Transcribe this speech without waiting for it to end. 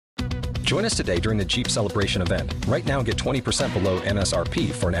Join us today during the Jeep Celebration event. Right now, get 20% below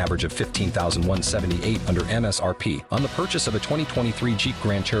MSRP for an average of $15,178 under MSRP on the purchase of a 2023 Jeep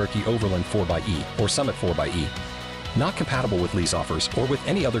Grand Cherokee Overland 4xE or Summit 4xE. Not compatible with lease offers or with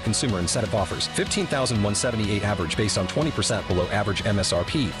any other consumer incentive offers. $15,178 average based on 20% below average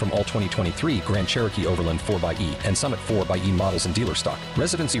MSRP from all 2023 Grand Cherokee Overland 4xE and Summit 4xE models in dealer stock.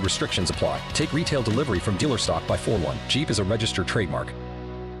 Residency restrictions apply. Take retail delivery from dealer stock by 4/1. Jeep is a registered trademark.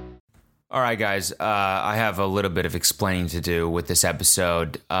 All right, guys, I have a little bit of explaining to do with this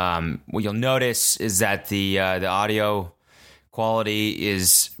episode. What you'll notice is that the audio quality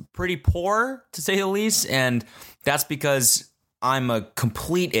is pretty poor, to say the least, and that's because I'm a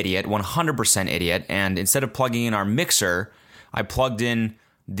complete idiot, 100% idiot, and instead of plugging in our mixer, I plugged in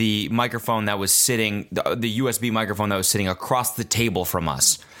the microphone that was sitting, the USB microphone that was sitting across the table from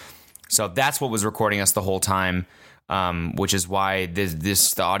us. So that's what was recording us the whole time, which is why the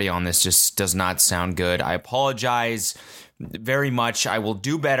audio on this just does not sound good. I apologize very much. I will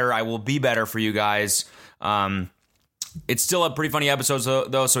do better. I will be better for you guys. It's still a pretty funny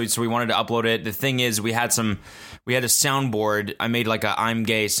episode, though, so we wanted to upload it. The thing is, we had a soundboard. I made like a I'm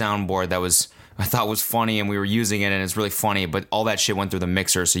gay soundboard that I thought was funny, and we were using it, and it's really funny, but all that shit went through the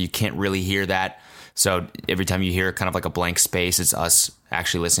mixer, so you can't really hear that. So every time you hear kind of like a blank space, it's us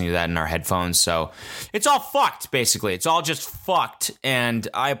actually listening to that in our headphones. So it's all fucked, basically. It's all just fucked, and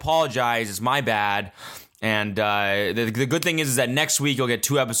I apologize. It's my bad. And the good thing is that next week you'll get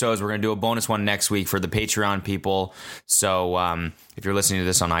 2 episodes. We're going to do a bonus one next week for the Patreon people. So if you're listening to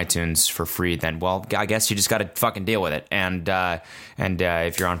this on iTunes for free, then, well, I guess you just got to fucking deal with it. And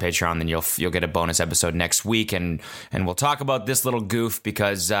if you're on Patreon, then you'll get a bonus episode next week. And we'll talk about this little goof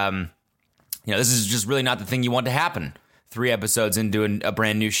because, this is just really not the thing you want to happen. 3 episodes into a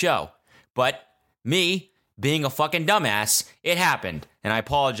brand new show. But me, being a fucking dumbass, it happened. And I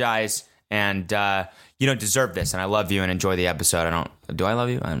apologize. And you don't deserve this, and I love you, and enjoy the episode. Do I love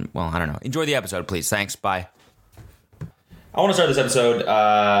you? I don't know. Enjoy the episode, please. Thanks. Bye. I want to start this episode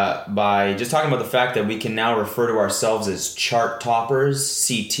by just talking about the fact that we can now refer to ourselves as chart toppers,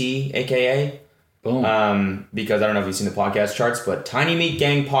 CT, aka. Boom. Because I don't know if you've seen the podcast charts, but Tiny Meat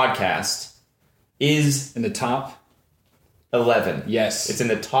Gang Podcast is in the top 11. Yes. It's in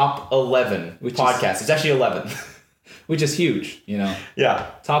the top 11 podcasts. It's actually 11. Which is huge, you know? Yeah.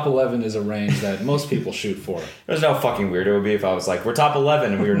 Top 11 is a range that most people shoot for. There's no fucking weird it would be if I was like, we're top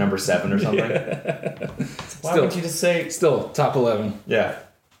 11 and we were number 7 or something. Yeah. Why would you just say... Still, top 11. Yeah.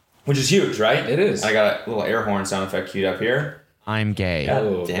 Which is huge, right? It is. I got a little air horn sound effect queued up here. I'm gay.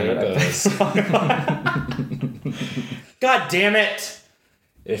 God damn it. God damn it.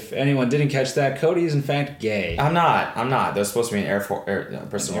 If anyone didn't catch that, Cody is in fact gay. I'm not. There's supposed to be an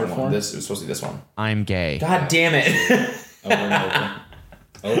person one. This was supposed to be this one. I'm gay. God damn it. Over and over.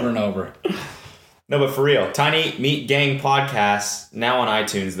 Over and over. No, but for real, Tiny Meat Gang Podcast, now on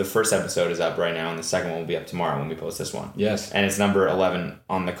iTunes. The first episode is up right now, and the second one will be up tomorrow when we post this one. Yes. And it's number 11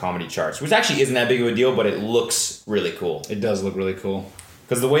 on the comedy charts, which actually isn't that big of a deal, but it looks really cool. It does look really cool.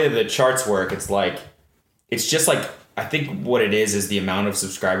 Because the way that the charts work, it's just like, I think what it is the amount of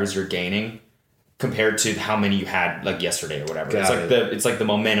subscribers you're gaining compared to how many you had like yesterday or whatever. It's like the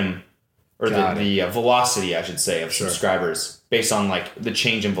momentum or the velocity, I should say, of subscribers based on like the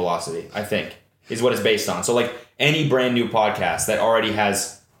change in velocity, I think, is what it's based on. So like any brand new podcast that already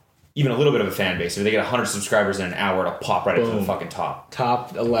has even a little bit of a fan base, if they get 100 subscribers in an hour, it'll pop right up to the fucking top.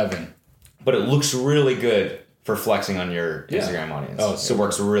 Top 11. But it looks really good for flexing on your Instagram audience. Oh, so it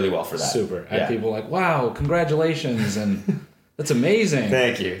works really well for that. Super. I have people like, wow, congratulations, and that's amazing.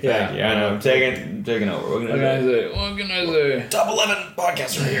 Thank you. I know. I'm taking over. What can I say? Top 11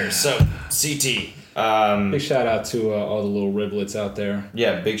 podcasts are here. So, CT. Big shout out to all the little riblets out there.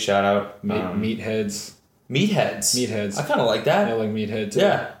 Yeah, big shout out. Meatheads. Meatheads. I kind of like that. I like Meathead too.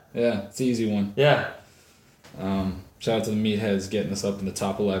 Yeah. Yeah, it's the easy one. Yeah. Shout out to the Meatheads getting us up in the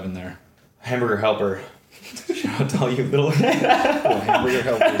top 11 there. Hamburger Helper. Shout out to all you little hamburger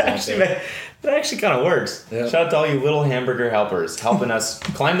helpers. That actually kind of works. Yep. Shout out to all you little hamburger helpers helping us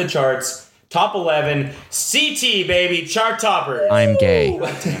climb the charts. Top 11, CT, baby, chart toppers. I'm gay.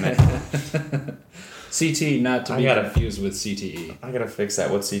 God damn it. CT, not to be confused with CTE. I gotta fix that.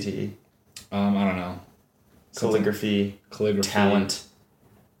 What's CTE? I don't know. Calligraphy. Talent.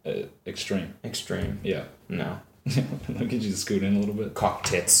 Extreme. Yeah. No. I'll get you to scoot in a little bit. Cock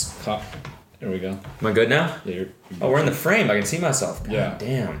tits. There we go. Am I good now? Yeah, you're we're in the frame. I can see myself. God yeah.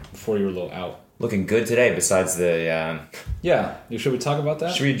 Damn. Before you were a little out. Looking good today, besides the... Yeah. Should we talk about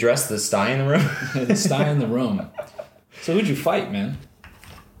that? Should we address the sty in the room? The sty in the room. So who'd you fight, man?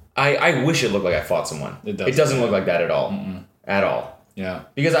 I wish it looked like I fought someone. It doesn't. It doesn't look like that at all. Mm-mm. At all. Yeah.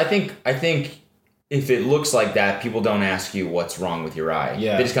 Because I think if it looks like that, people don't ask you what's wrong with your eye.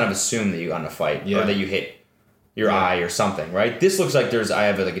 Yeah. They just kind of assume that you got in a fight or that you hit your Yeah. eye or something, right? This looks like I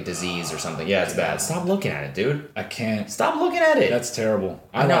have like a disease or something. Yeah, it's bad. Stop looking at it, dude. I can't. Stop looking at it. That's terrible.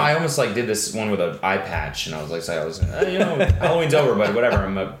 I know. I almost like did this one with an eye patch, and I was like, Halloween's over, but whatever.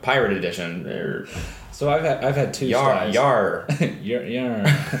 I'm a pirate edition. So I've had two styles. Yar. Yar.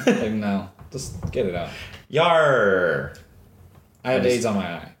 Like, no, just get it out. Yar. I have AIDS on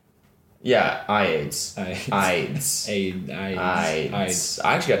my eye. Yeah, eye AIDS. AIDS. AIDS. I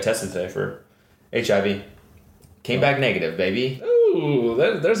actually got tested today for HIV. Came back negative, baby. Ooh,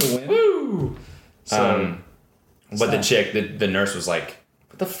 there's a win. Woo! So, but the chick, the nurse was like,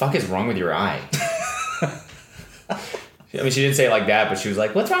 "What the fuck is wrong with your eye?" I mean, she didn't say it like that, but she was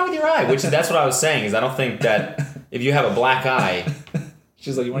like, "What's wrong with your eye?" Which that's what I was saying. Is I don't think that if you have a black eye,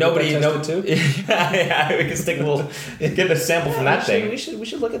 she's like, "You want to get that tested too?" yeah, we can stick a little, get the sample from that thing. We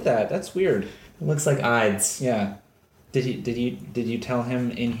should look at that. That's weird. It looks like AIDS. Yeah. Did you tell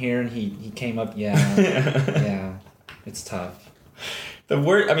him in here and he came up? Yeah. Yeah. It's tough. The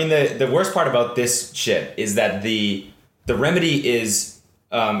worst part about this shit is that the remedy is,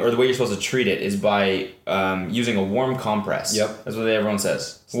 or the way you're supposed to treat it is by using a warm compress. Yep. That's what everyone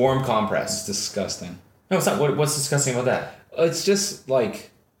says. Warm compress. It's disgusting. No, it's not. What's disgusting about that? It's just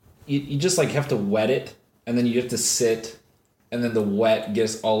like you just like have to wet it and then you have to sit and then the wet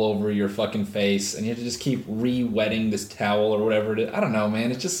gets all over your fucking face and you have to just keep re-wetting this towel or whatever it is. I don't know,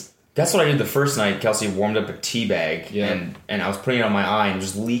 man. It's just... That's what I did the first night. Kelsey warmed up a tea bag and I was putting it on my eye and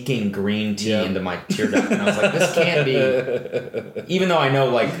just leaking green tea into my tear duct. And I was like, this can't be... Even though I know,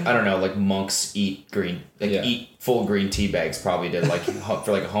 like, I don't know, like monks eat eat full green tea bags probably to, like,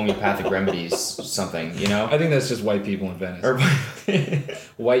 for, like, homeopathic remedies something, you know? I think that's just white people in Venice.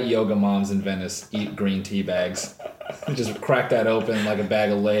 White yoga moms in Venice eat green tea bags. Just crack that open like a bag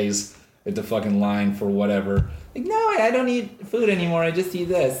of Lay's at the fucking line for whatever. Like, no, I don't eat food anymore. I just eat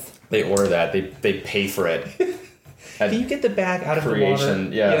this. They order that. They pay for it. Can you get the bag out of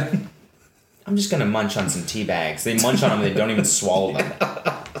creation? The water? Yeah. I'm just gonna munch on some tea bags. They munch on them. They don't even swallow them.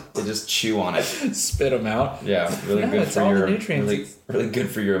 They just chew on it. Spit them out. Yeah, really good it's for all your the nutrients. really good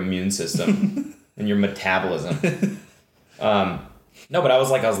for your immune system and your metabolism. No, but I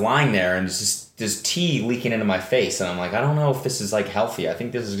was lying there and there's tea leaking into my face, and I'm like, I don't know if this is like healthy. I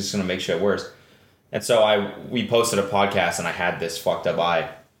think this is just gonna make shit worse. And so we posted a podcast, and I had this fucked up eye,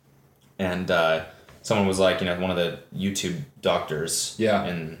 and someone was like, one of the YouTube doctors,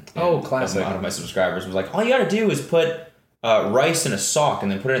 classic, one of my subscribers was like, all you gotta do is put rice in a sock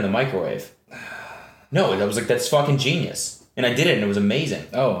and then put it in the microwave. No, I was like, that's fucking genius, and I did it, and it was amazing.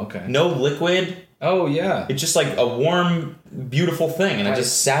 Oh, okay. No liquid. Oh yeah. It's just like a warm, beautiful thing, and I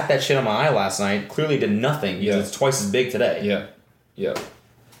just sat that shit on my eye last night. Clearly did nothing because it's twice as big today. Yeah. Yeah.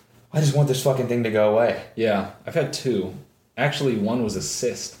 I just want this fucking thing to go away. Yeah, I've had two. Actually, one was a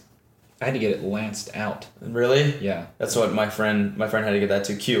cyst. I had to get it lanced out. Really? Yeah. That's what my friend had to get that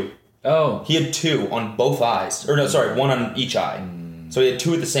too. Q. Oh. He had two on both eyes. Or no, sorry, one on each eye. So he had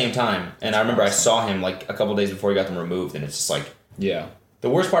two at the same time. And I remember I saw him like a couple days before he got them removed, and it's just like... Yeah. The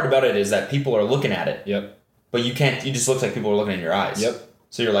worst part about it is that people are looking at it. Yep. But you just looks like people are looking in your eyes. Yep.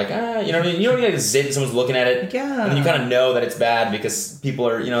 So you're like, you know what I mean? You know when you like zit and someone's looking at it? Yeah. And you kind of know that it's bad because people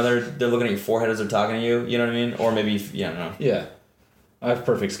are, they're looking at your forehead as they're talking to you. You know what I mean? Or maybe, I don't know. Yeah. I have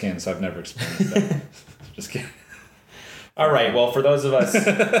perfect skin, so I've never experienced that. Just kidding. All right. Well, for those of us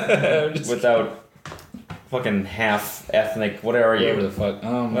without fucking half ethnic, what are you? Whatever the fuck.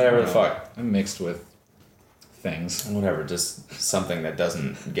 Whatever the fuck. I'm mixed with things. Whatever. Just something that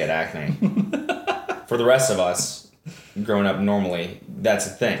doesn't get acne. For the rest of us, growing up normally, that's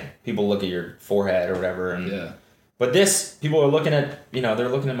a thing. People look at your forehead or whatever, and but this, people are looking at, they're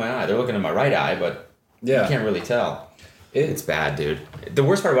looking at my eye. They're looking at my right eye, but you can't really tell. It's bad, dude. The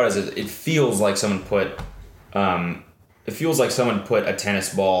worst part about it is it feels like someone put, a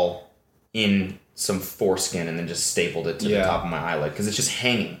tennis ball in some foreskin and then just stapled it to the top of my eyelid because it's just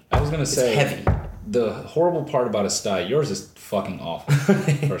hanging. I was gonna say heavy. The horrible part about a sty, yours is fucking awful.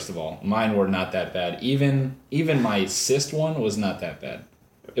 First of all, mine were not that bad. Even my cyst one was not that bad.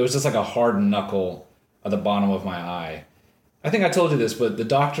 It was just like a hard knuckle at the bottom of my eye. I think I told you this, but the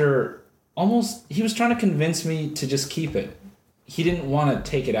doctor he was trying to convince me to just keep it. He didn't want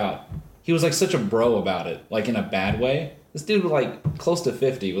to take it out. He was like such a bro about it, like in a bad way. This dude was like close to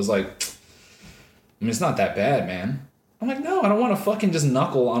 50 was like, it's not that bad, man. I'm like, no, I don't want to fucking just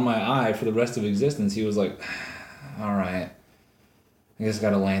knuckle on my eye for the rest of existence. He was like, all right, I guess I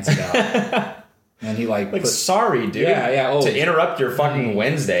gotta lance it out. And he like sorry, dude. Yeah. To interrupt your fucking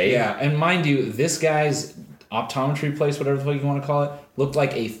Wednesday. Yeah, and mind you, this guy's optometry place, whatever the fuck you want to call it, looked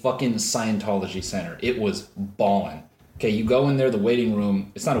like a fucking Scientology center. It was ballin'. Okay, you go in there, the waiting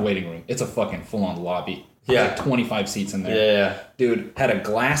room, it's not a waiting room, it's a fucking full-on lobby. Yeah. Like 25 seats in there. Yeah. Dude, had a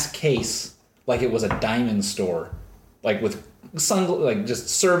glass case like it was a diamond store. Like with like just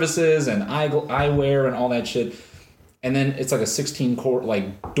services and eyewear and all that shit. And then it's like a 16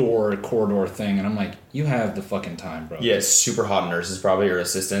 door corridor thing, and I'm like, you have the fucking time, bro. Yeah, super hot nurses probably, or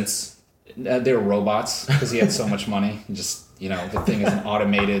assistants. They were robots because he had so much money. Just, the thing is an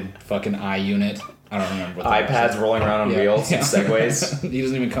automated fucking eye unit. I don't remember what iPads rolling around on wheels and Segways. He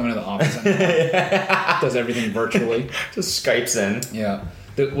doesn't even come into the office anymore. Does everything virtually. Just Skypes in. Yeah.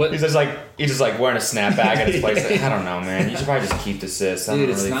 He's just like wearing a snapback at his place. Like, I don't know, man. You should probably just keep this. I don't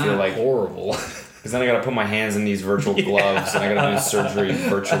really feel like horrible. Because then I got to put my hands in these virtual gloves and I got to do surgery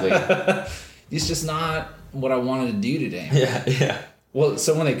virtually. It's just not what I wanted to do today. Yeah. Well,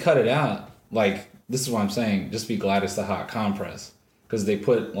 so when they cut it out, like, this is what I'm saying, just be glad it's the hot compress. Because they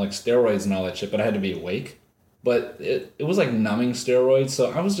put, like, steroids and all that shit, but I had to be awake. But it was, like, numbing steroids,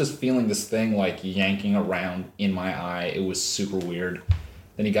 so I was just feeling this thing, like, yanking around in my eye. It was super weird.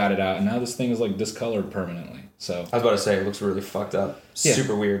 Then he got it out, and now this thing is, like, discolored permanently. So I was about to say, it looks really fucked up. Yeah.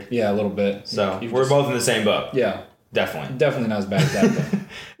 Super weird. Yeah, a little bit. So we're both in the same boat. Yeah. Definitely Not as bad as that, though.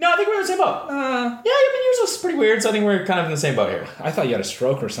 No, I think we're in the same boat. Yeah, yours was pretty weird, so I think we're kind of in the same boat here. I thought you had a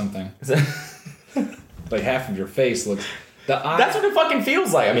stroke or something. Like, half of your face looks... That's what it fucking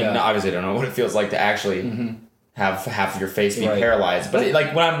feels like. I mean, obviously I don't know what it feels like to actually have half of your face be paralyzed. But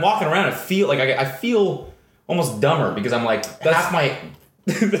like when I'm walking around, I feel like I feel almost dumber because I'm like, half my...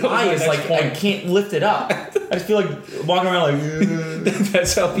 eye is like, I can't lift it up. I just feel like walking around like...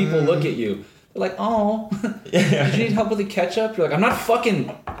 That's how people look at you. They're like, oh, did you need help with the ketchup? You're like, I'm not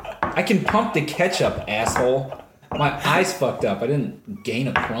fucking... I can pump the ketchup, asshole. My eye's fucked up. I didn't gain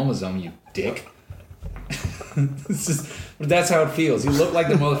a chromosome, you dick. That's how it feels. You look like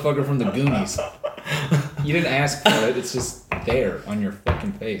the motherfucker from the Goonies. You didn't ask for it. It's just there on your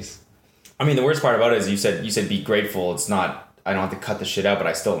fucking face. I mean, the worst part about it is you said be grateful. It's not... I don't have to cut the shit out, but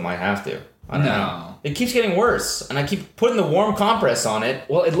I still might have to. I don't know. It keeps getting worse, and I keep putting the warm compress on it.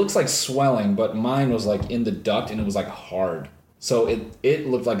 Well, it looks like swelling, but mine was like in the duct, and it was like hard. So it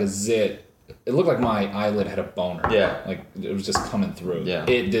looked like a zit. It looked like my eyelid had a boner. Yeah. Like it was just coming through. Yeah.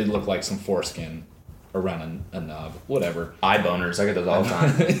 It did look like some foreskin around a knob. Whatever. Eye boners. I get those all the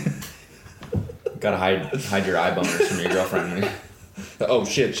time. Gotta hide your eye boners from your girlfriend. Oh,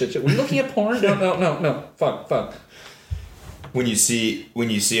 shit. We're looking at porn? No. Fuck. When you see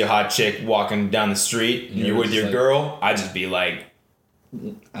a hot chick walking down the street and you're with your girl, I just be like,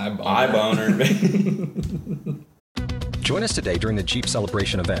 eye boner. Join us today during the Jeep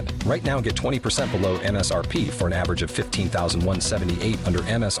Celebration event. Right now, get 20% below MSRP for an average of $15,178 under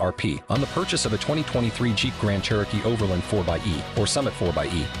MSRP on the purchase of a 2023 Jeep Grand Cherokee Overland 4xE or Summit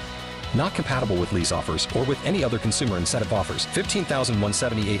 4xE. Not compatible with lease offers or with any other consumer incentive offers.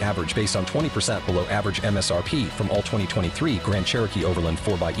 $15,178 average based on 20% below average MSRP from all 2023 Grand Cherokee Overland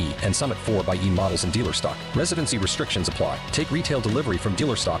 4xE and Summit 4xE models in dealer stock. Residency restrictions apply. Take retail delivery from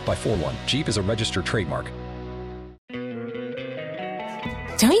dealer stock by 4/1. Jeep is a registered trademark.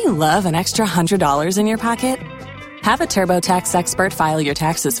 Don't you love an extra $100 in your pocket? Have a TurboTax expert file your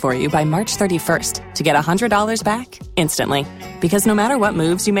taxes for you by March 31st to get $100 back instantly. Because no matter what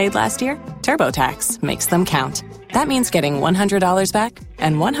moves you made last year, TurboTax makes them count. That means getting $100 back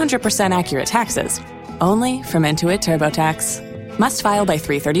and 100% accurate taxes, only from Intuit TurboTax. Must file by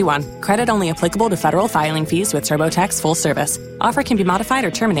 3/31. Credit only applicable to federal filing fees with TurboTax full service. Offer can be modified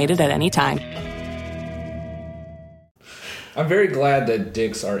or terminated at any time. I'm very glad that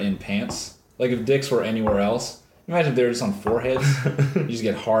dicks are in pants. Like, if dicks were anywhere else... Imagine if they're just on foreheads. You just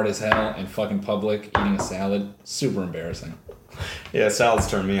get hard as hell in fucking public eating a salad. Super embarrassing. Yeah, salads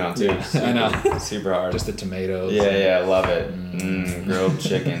turn me on too. I know. Super hard. Just the tomatoes. Yeah, I love it. Grilled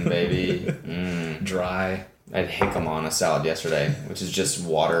chicken, baby. Dry. I had jicama on a salad yesterday, which is just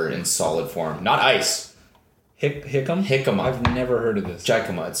water in solid form. Not ice. Jicama? Jicama. I've never heard of this.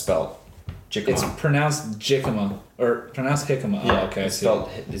 Jicama, it's spelled. Jicama. It's pronounced jicama. Or pronounced jicama. Yeah, oh, okay. it's spelled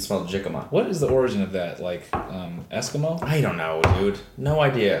jicama. What is the origin of that? Like, Eskimo? I don't know, dude. No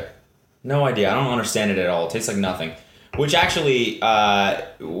idea. I don't understand it at all. It tastes like nothing. Which actually,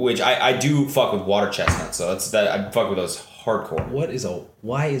 I do fuck with water chestnuts. So I fuck with those hardcore.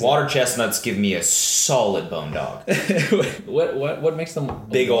 Why is water chestnuts give me a solid bone dog. What makes them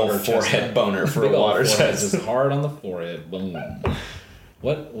big old forehead boner for a water chestnut? Just hard on the forehead. Boom.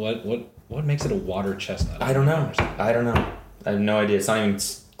 What makes it a water chestnut? I don't know. I have no idea. It's not even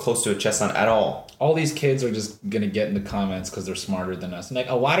close to a chestnut at all. All these kids are just gonna get in the comments because they're smarter than us. And like,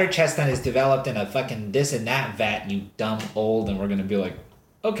 a water chestnut is developed in a fucking this and that vat, you dumb old. And we're gonna be like,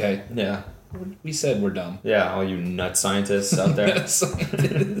 okay, Yeah. we said we're dumb. Yeah, all you nut scientists out there.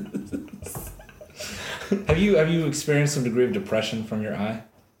 Have you experienced some degree of depression from your eye?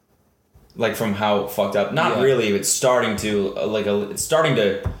 Like from how fucked up? Not Yeah. really. It's starting to it's starting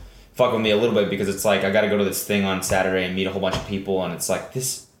to fuck with me a little bit because it's like I got to go to this thing on Saturday and meet a whole bunch of people, and it's like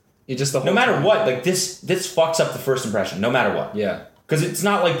this. You just the whole No matter time. what, like this fucks up the first impression. No matter what. Yeah. Because it's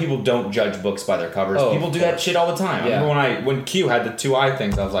not like people don't judge books by their covers. Oh, People of do that course. shit all the time. Yeah. I remember when Q had the 2 eye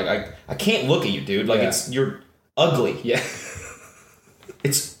things, I was like, I can't look at you, dude. Like Yeah. you're ugly. Yeah.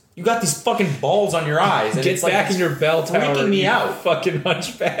 You got these fucking balls on your eyes. And Get it's like, back in your bell tower. freaking me you out. Fucking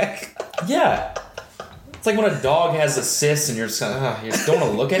hunchback. Yeah. It's like when a dog has a cyst and you're just you just don't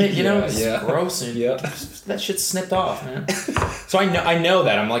want to look at it, you know? Yeah, It's yeah. gross. And Yep. that shit's snipped off, man. So I know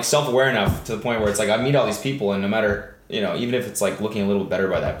that. I'm like self-aware enough to the point where it's like I meet all these people and no matter, even if it's like looking a little better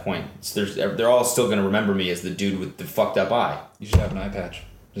by that point, they're all still going to remember me as the dude with the fucked up eye. You should have an eye patch.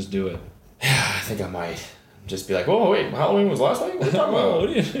 Just do it. I think I might just be like, oh, wait, Halloween was last night? What are you talking about? What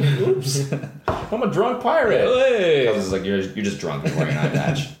do you? Oops. I'm a drunk pirate. Hey. Because it's like, you're just drunk and wearing an eye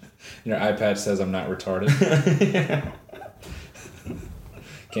patch. Your eye patch says I'm not retarded.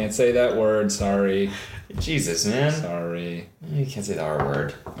 Can't say that word. Sorry. Jesus, man. Sorry. You can't say the R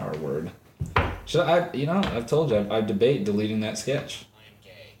word. Our word. Should I've told you, I debate deleting that sketch.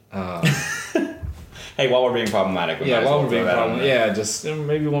 Hey, while we're being problematic, we might Yeah, as while well we're being throw that on problem. there. Yeah, just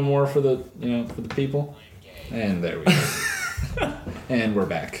maybe one more for the for the people. And there we go. And we're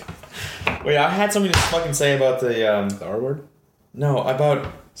back. Wait, I had something to fucking say about the The R word. No,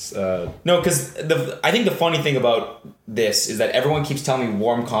 because I think the funny thing about this is that everyone keeps telling me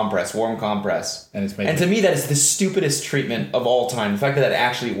warm compress, And it's making and to me that is the stupidest treatment of all time. The fact that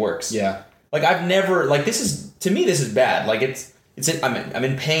actually works. yeah. Like I've never this is bad. Like I'm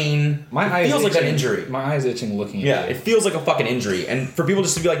in pain. My eye It feels is like an itching. injury. My eye's itching looking Yeah, at it feels like a fucking injury. And for people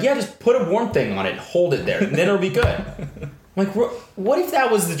just to be like, yeah, just put a warm thing on it, hold it there, and then it'll be good. I'm like, what if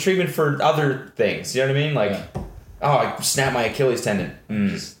that was the treatment for other things? You know what I mean? Like, oh, I snapped my Achilles tendon.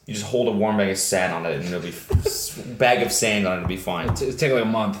 You just hold a warm bag of sand on it, and it'll be bag of sand on it, it'll be fine. It'll take like a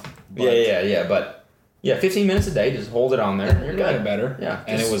month. Yeah. But 15 minutes a day, just hold it on there. And you're You're getting good. better. Yeah,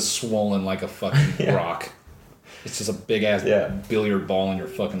 And it was swollen like a fucking rock. It's just a big ass billiard ball in your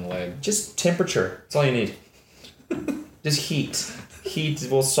fucking leg. Just temperature. That's all you need. Just heat. Heat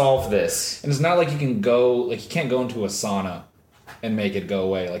will solve this. And it's not like you can't go into a sauna and make it go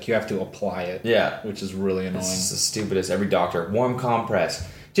away. Like you have to apply it. Yeah. Which is really annoying. It's the stupidest. Every doctor, warm compress.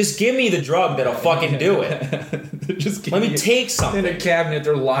 Just give me the drug that'll fucking do it. Just Let me give take in something. a cabinet.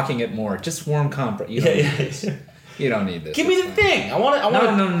 They're locking it more. Just warm compress. You don't need this. You don't need this. Give me the thing. I want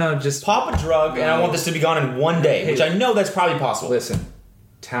to No. Just pop a drug, and I want this to be gone in one day, which I know that's probably possible. listen.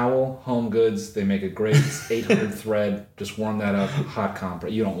 Towel, Home Goods. They make a great 800 thread. Just warm that up. Hot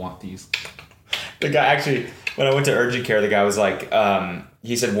compress. You don't want these. The guy actually, when I went to urgent care, the guy was like,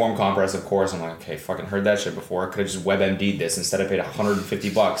 he said warm compress, of course. I'm like, okay, fucking heard that shit before. I could have just WebMD'd this. Instead, I paid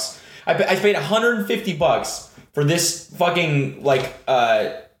 $150. I paid $150 for this fucking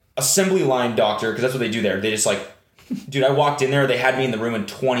assembly line doctor, because that's what they do there. They just dude, I walked in there. They had me in the room in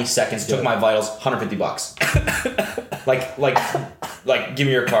 20 seconds. Took my vitals. $150. like, give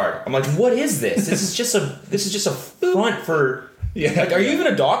me your card. I'm like, what is this? This is just a front for. Yeah. Like, are you even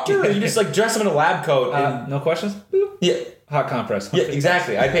a doctor? Or you just dress them in a lab coat? And, No questions? Boop. yeah. Hot compress. Yeah,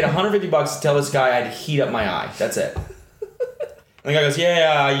 exactly. I paid $150 to tell this guy I had to heat up my eye. That's it. And the guy goes,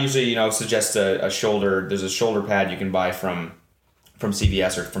 yeah, I usually, suggest a shoulder. There's a shoulder pad you can buy from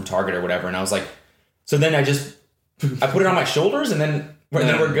CVS or from Target or whatever. And I was like, so then I put it on my shoulders and then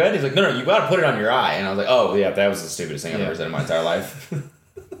we're good. He's like, no, you got to put it on your eye. And I was like, oh yeah, that was the stupidest thing I've ever said in my entire life.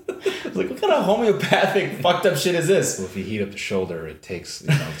 I was like, what kind of homeopathic fucked up shit is this? Well, if you heat up the shoulder, it takes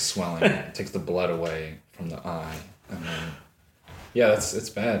the swelling. It takes the blood away from the eye. And then, yeah, it's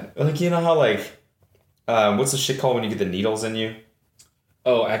bad. Like, you know how what's the shit called when you get the needles in you?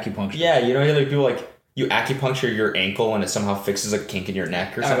 Oh, acupuncture. Yeah, like people you acupuncture your ankle and it somehow fixes a kink in your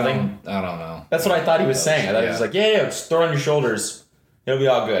neck or something. I don't know. That's what I thought he was saying. I thought he was like, yeah, just throw it on your shoulders. It'll be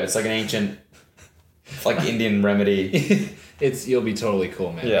all good. It's like an ancient, Indian remedy. You'll be totally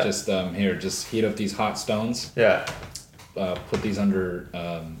cool, man. Yeah. Just heat up these hot stones. Yeah. Put these under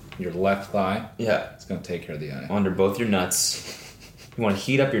your left thigh. Yeah. It's gonna take care of the eye. Under both your nuts. You want to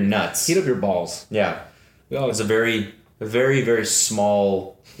heat up your nuts. Heat up your balls. Yeah. It's a very, very, very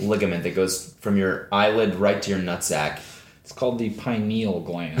small ligament that goes from your eyelid right to your nutsack. It's called the pineal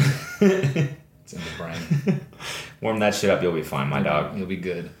gland. It's in the brain. Warm that shit up, you'll be fine, my dog. You'll be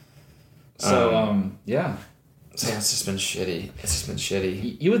good. So, yeah. So it's just been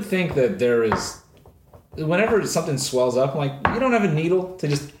shitty. You would think that there is... Whenever something swells up, I'm like, you don't have a needle to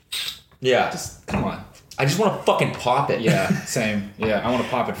just come on. I just want to fucking pop it. Yeah, same. Yeah, I want to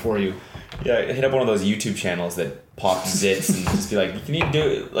pop it for you. Yeah, hit up one of those YouTube channels that pop zits and just be like, you need to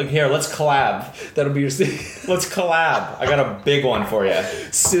do like here, let's collab. That'll be your Let's collab. I got a big one for you.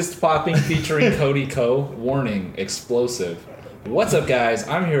 cyst popping featuring Cody Ko. Warning, explosive. What's up, guys?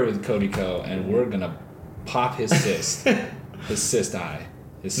 I'm here with Cody Ko, and we're gonna pop his cyst. His cyst eye.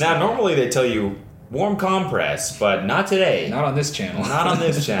 Now, normally they tell you warm compress, but not today. Not on this channel. Not on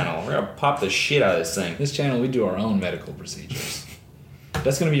this channel. We're gonna pop the shit out of this thing. This channel, we do our own medical procedures.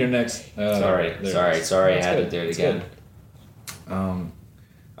 That's gonna be your next. Sorry. I had to do it again.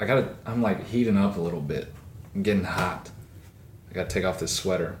 I'm like heating up a little bit. I'm getting hot. I gotta take off this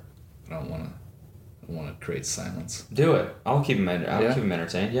sweater. I don't want to create silence. Do it. I'll keep him. Keep him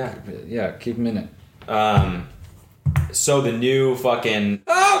entertained. Yeah. Yeah. Keep him in it. So the new fucking.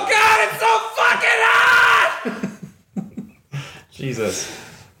 Oh God! It's so fucking hot. Jesus,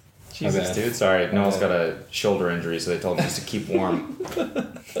 dude. Sorry, Noel's got a shoulder injury, so they told him just to keep warm.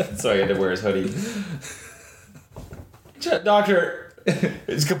 So he had to wear his hoodie. Doctor,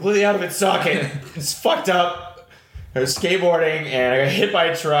 it's completely out of its socket. It's fucked up. I was skateboarding and I got hit by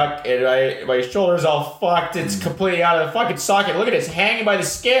a truck and my shoulder's all fucked. It's completely out of the fucking socket. Look at it, it's hanging by the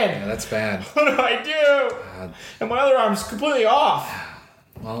skin. Yeah, that's bad. What do I do? God. And my other arm's completely off.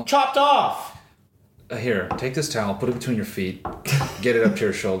 Well, chopped off. Here, take this towel, put it between your feet, get it up to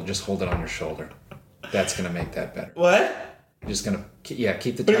your shoulder, just hold it on your shoulder. That's gonna make that better. What? You're just gonna,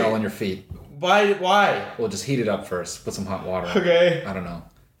 keep the towel on your feet. Why? Well, just heat it up first. Put some hot water on. Okay. I don't know.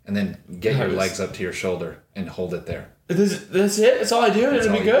 And then get your legs up to your shoulder and hold it there. That's it? That's all I do?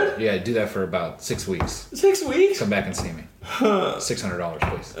 It'll be good? Yeah, do that for about 6 weeks. 6 weeks? Come back and see me. $600,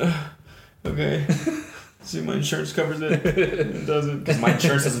 please. Okay. See, my insurance covers it. It doesn't. Because my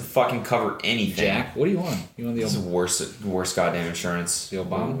insurance doesn't fucking cover anything. Jack, what do you want? You want the This is worst goddamn insurance. The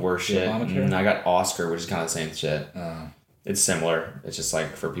Obama? Worst shit. I got Oscar, which is kind of the same shit. It's similar. It's just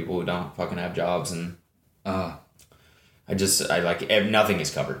like for people who don't fucking have jobs and... nothing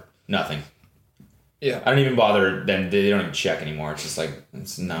is covered. Nothing. Yeah. I don't even bother. Then they don't even check anymore. It's just like,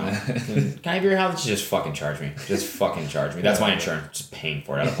 no. Can I have your house? Just fucking charge me. Just fucking charge me. That's my insurance. Just paying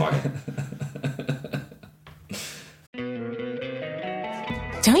for it out of pocket.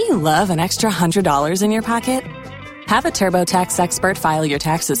 Don't you love an extra $100 in your pocket? Have a TurboTax expert file your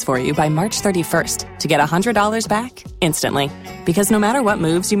taxes for you by March 31st to get $100 back instantly. Because no matter what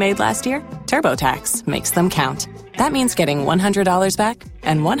moves you made last year, TurboTax makes them count. That means getting $100 back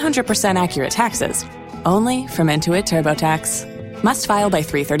and 100% accurate taxes only from Intuit TurboTax. Must file by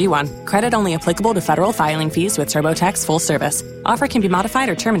 3/31. Credit only applicable to federal filing fees with TurboTax full service. Offer can be modified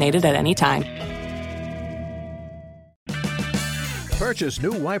or terminated at any time. Purchase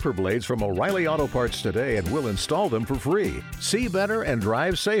new wiper blades from O'Reilly Auto Parts today and we'll install them for free. See better and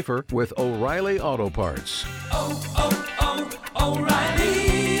drive safer with O'Reilly Auto Parts.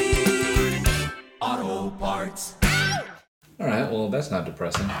 O'Reilly Auto Parts. All right, well, that's not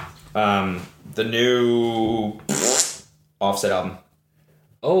depressing. The new Offset album.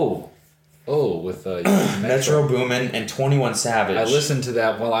 With Metro Boomin and 21 Savage. I listened to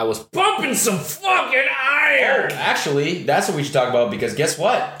that while I was pumping some fucking iron. Actually, that's what we should talk about because guess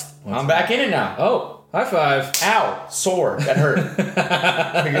what? I'm back in it now. Oh, high five. Ow, sore. That hurt.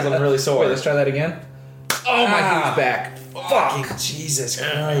 Because I'm really sore. Wait, let's try that again. Oh, my feet's back. Fucking Jesus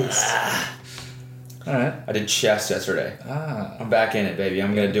Christ. All right. I did chest yesterday. I'm back in it, baby.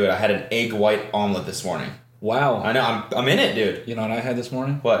 I'm going to do it. I had an egg white omelet this morning. Wow. I know. I'm in it, dude. You know what I had this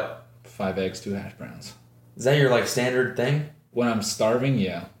morning? What? 5 eggs, 2 hash browns. Is that your, like, standard thing? When I'm starving,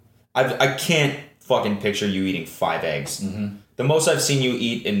 yeah. I can't fucking picture you eating 5 eggs. Mm-hmm. The most I've seen you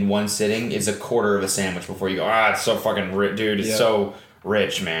eat in one sitting is a quarter of a sandwich before you go, it's so fucking rich, dude. It's so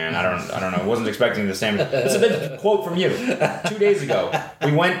rich, man. I don't know. I wasn't expecting the sandwich. That's a quote from you. 2 days ago,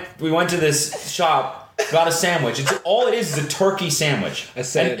 we went to this shop, got a sandwich. All it is a turkey sandwich. I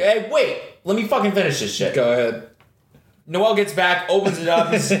said, hey, wait, let me fucking finish this shit. Go ahead. Noel gets back, opens it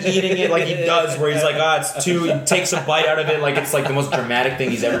up, he's eating it like he does, where he's like, it's 2, he takes a bite out of it like it's like the most dramatic thing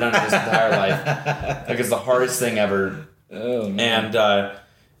he's ever done in his entire life. Like it's the hardest thing ever. Oh, man.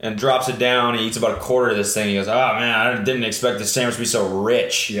 And drops it down, he eats about a quarter of this thing, he goes, oh man, I didn't expect this sandwich to be so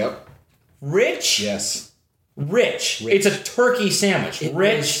rich. Yep. Rich? Yes. Rich. It's a turkey sandwich.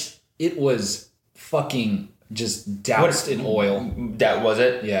 It was fucking just doused in oil. That was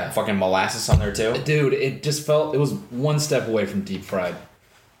it? Yeah. Fucking molasses on there too? Dude, it was one step away from deep fried.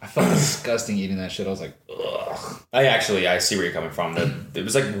 I felt disgusting eating that shit. I was like, ugh. I see where you're coming from. It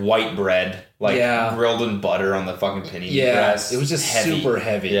was like white bread, like grilled in butter on the fucking panini press. It was just heavy. super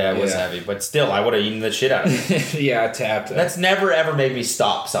heavy. Yeah, it was heavy, but still, I would have eaten the shit out of it. Yeah, I tapped it. That's never ever made me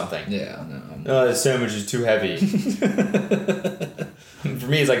stop something. Yeah, no. Oh, the sandwich is too heavy. For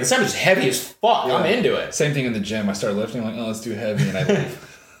me, it's like, the sandwich is heavy as fuck. Yeah. I'm into it. Same thing in the gym. I started lifting, I'm like, oh, it's too heavy, and I leave.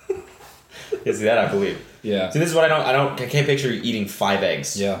 Yeah, see, that I believe. Yeah. See, this is what I can't picture you eating 5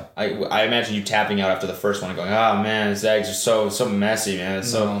 eggs. Yeah. I imagine you tapping out after the first one and going, oh man, these eggs are so messy, man.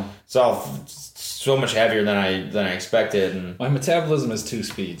 It's so much heavier than I expected. And my metabolism is 2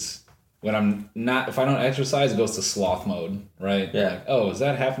 speeds. When if I don't exercise, it goes to sloth mode, right? Yeah. Like, oh, is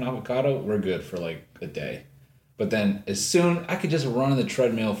that half an avocado? We're good for like a day. But then as soon, I could just run on the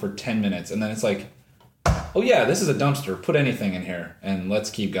treadmill for 10 minutes and then it's like, oh yeah, this is a dumpster. Put anything in here and let's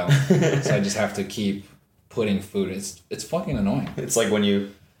keep going. So I just have to keep putting food. It's fucking annoying. It's like when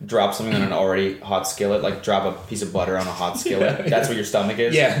you drop something on an already hot skillet, like drop a piece of butter on a hot skillet. Yeah. That's what your stomach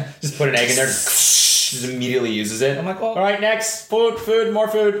is. Yeah. Just put an egg in there, just immediately uses it. I'm like, well, all right, next, food, more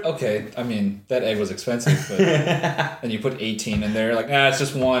food. Okay, I mean, that egg was expensive, but and you put 18 in there, like, it's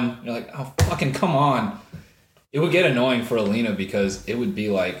just one. You're like, oh, fucking come on. It would get annoying for Alina because it would be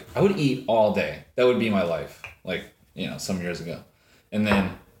like, I would eat all day. That would be my life, like, some years ago. And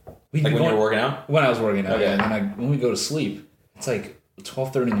then when you were working out? When I was working out, okay. Yeah. And then when we go to sleep, it's like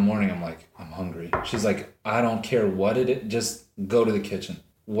 12:30 in the morning. I'm like, I'm hungry. She's like, I don't care what it is, just go to the kitchen,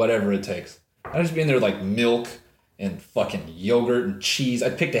 whatever it takes. I'd just be in there like milk and fucking yogurt and cheese. I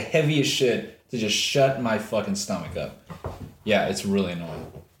picked the heaviest shit to just shut my fucking stomach up. Yeah, it's really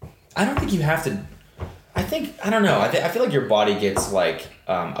annoying. I don't think you have to. I don't know. I feel like your body gets like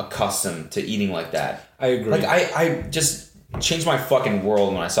accustomed to eating like that. I agree. Like I just changed my fucking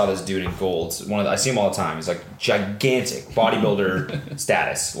world when I saw this dude in Golds. I see him all the time. He's like gigantic bodybuilder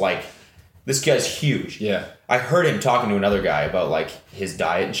status. Like this guy's huge. Yeah. I heard him talking to another guy about like his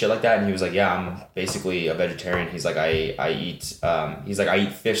diet and shit like that, and he was like, "Yeah, I'm basically a vegetarian." He's like, I eat. He's like, I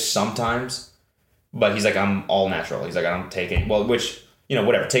eat fish sometimes, but he's like, I'm all natural. He's like, I don't take any. Well, which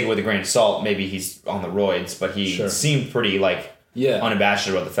whatever. Take it with a grain of salt. Maybe he's on the roids, but he seemed pretty like unabashed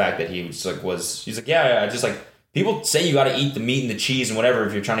about the fact that he was like He's like, yeah, just like people say you got to eat the meat and the cheese and whatever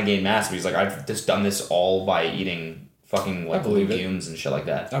if you're trying to gain mass. But he's like, I've just done this all by eating fucking like legumes and shit like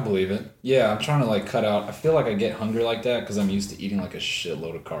that. I believe it. Yeah, I'm trying to like cut out. I feel like I get hungry like that because I'm used to eating like a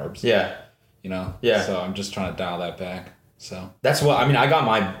shitload of carbs. Yeah. Yeah. So I'm just trying to dial that back. So that's what I mean. I got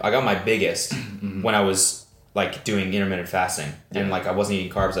my biggest when I was like doing intermittent fasting and like I wasn't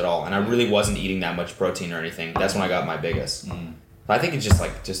eating carbs at all, and I really wasn't eating that much protein or anything. That's when I got my biggest. I think it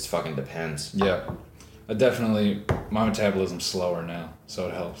just fucking depends. Yeah, my metabolism's slower now, so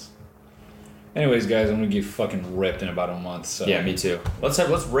it helps. Anyways, guys, I'm gonna get fucking ripped in about a month. So yeah, me too. Let's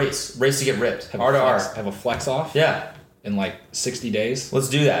race to get ripped. R to R. Have a flex off. Yeah, in like 60 days. Let's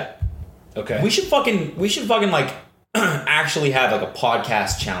do that. Okay. We should fucking like actually have like a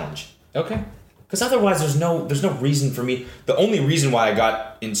podcast challenge. Okay. Because otherwise, there's no reason for me. The only reason why I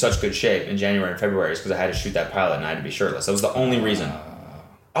got in such good shape in January and February is because I had to shoot that pilot and I had to be shirtless. That was the only reason.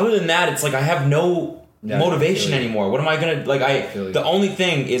 Other than that, it's like I have no motivation anymore. What am I gonna like? The only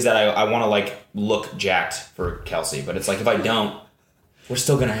thing is that I want to like look jacked for Kelsey, but it's like if I don't, we're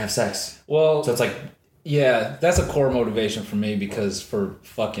still gonna have sex. Well, so it's like, yeah, that's a core motivation for me because for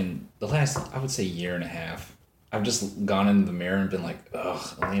fucking the last, I would say, year and a half, I've just gone into the mirror and been like, ugh,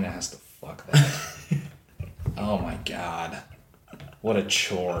 Alina has to fuck that. Oh my god. What a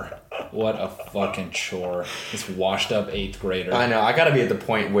chore. What a fucking chore. This washed up 8th grader. I know. I gotta be at the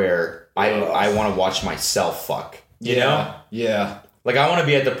point where I want to watch myself fuck. You know? Yeah. Like, I want to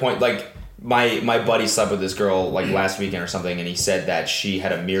be at the point, like, my buddy slept with this girl, like, last weekend or something, and he said that she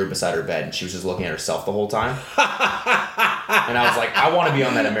had a mirror beside her bed, and she was just looking at herself the whole time. And I was like, I want to be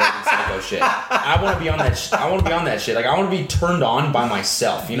on that American Psycho shit. I want to be on that shit. Like, I want to be turned on by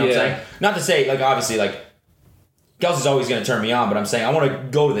myself. You know what I'm saying? Not to say, like, obviously, like, Kelsey's always going to turn me on, but I'm saying I want to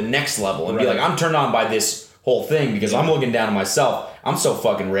go to the next level and be like, I'm turned on by this whole thing because I'm looking down on myself. I'm so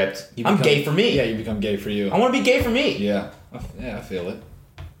fucking ripped. I'm gay for me. Yeah, you become gay for you. I want to be gay for me. Yeah. Yeah, I feel it.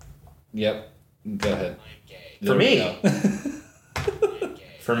 Yep. Go ahead. For me.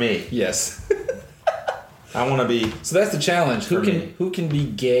 For me. Yes. I want to be. So that's the challenge. Who can be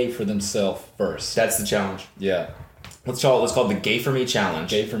gay for themselves first? That's the challenge. Yeah. Let's call it the Gay for Me Challenge.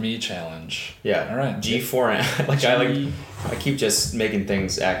 Gay for Me Challenge. Yeah. All right. G4M. I keep just making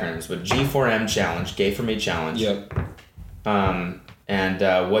things acronyms, but G4M Challenge, Gay for Me Challenge. Yep.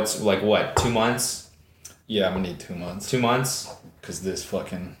 And what's like what? 2 months? Yeah, I'm gonna need 2 months. 2 months? Because this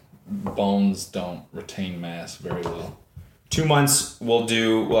fucking bones don't retain mass very well. 2 months. We'll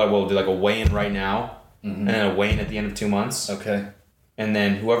do like a weigh-in right now. and then a weigh-in at the end of 2 months. Okay. And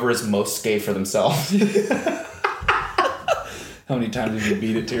then whoever is most gay for themselves. How many times did you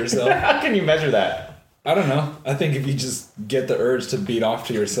beat it to yourself? How can you measure that? I don't know. I think if you just get the urge to beat off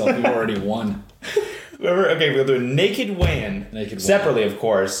to yourself, you've already won. We'll do a naked weigh-in. Separately, of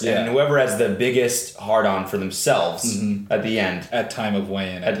course. Yeah. And whoever has the biggest hard-on for themselves at the end. At time of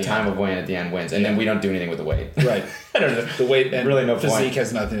weigh-in. At the end wins. And then we don't do anything with the weight. Right. I don't know. The weight and really no physique point.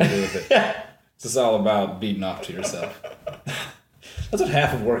 has nothing to do with it. Yeah. It's just all about beating off to yourself. That's what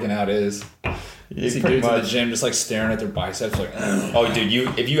half of working out is. You see dudes in the gym just like staring at their biceps like, oh,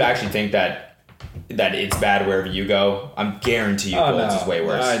 dude, if you actually think that it's bad wherever you go, I'm guarantee you Gold's is way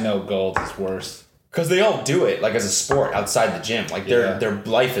worse. I know Gold's is worse. Because they all do it like as a sport outside the gym. Like their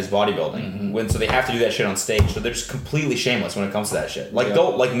life is bodybuilding. So they have to do that shit on stage. So they're just completely shameless when it comes to that shit. Like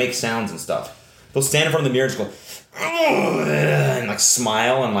they'll like make sounds and stuff. They'll stand in front of the mirror and just go and like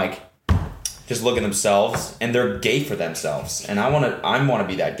smile and like just look at themselves, and they're gay for themselves. And I want to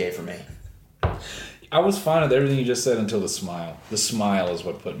be that gay for me. I was fine with everything you just said until the smile. The smile is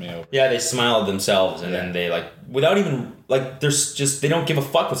what put me over. Yeah, they smile at themselves, and then they like without even like there's just they don't give a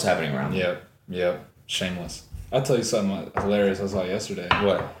fuck what's happening around them. Yep. Shameless. I'll tell you something hilarious I saw yesterday.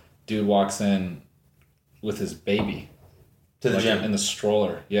 What? Dude walks in with his baby. To the gym? In the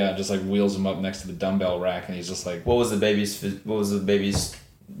stroller. Yeah, just like wheels him up next to the dumbbell rack, and he's just like... What was the baby's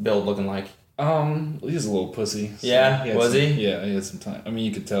build looking like? He's a little pussy. So yeah? Was he? Yeah, he had some time. I mean,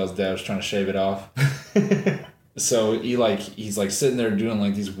 you could tell his dad was trying to shave it off. So he's like sitting there doing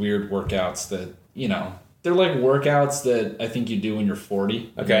like these weird workouts that, you know, they're like workouts that I think you do when you're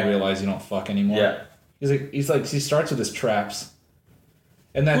 40. Okay. And you realize you don't fuck anymore. Yeah. He starts with his traps.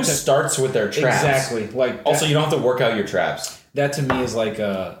 And that Who starts with their traps? Exactly. Like also, you don't have to work out your traps. That to me is like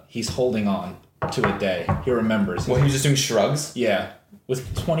he's holding on to a day. He remembers. Well, he was just doing shrugs? Yeah.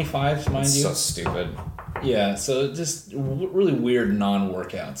 With 25, mind you. So stupid. Yeah, so just really weird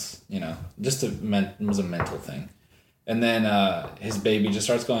non-workouts, you know. Just it was a mental thing. And then his baby just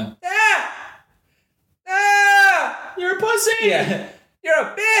starts going, You're a pussy! Yeah. You're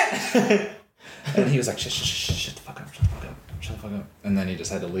a bitch! And he was like, shut the fuck up. And then he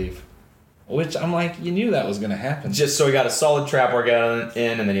just had to leave. Which I'm like, you knew that was going to happen. Just so he got a solid trap workout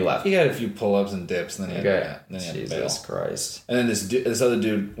in, and then he left. He had a few pull-ups and dips, and then he had to Jesus Christ. And then this other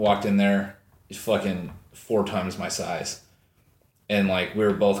dude walked in there. He's fucking 4 times my size. And like, we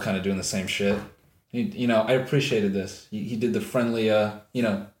were both kind of doing the same shit. He, I appreciated this. He did the friendly,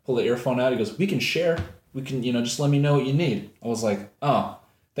 pull the earphone out. He goes, we can share. We can, just let me know what you need. I was like, oh,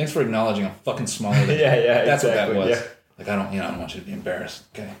 thanks for acknowledging I'm fucking smaller than you. Yeah, That's exactly, what that was. Yeah. Like, I don't want you to be embarrassed.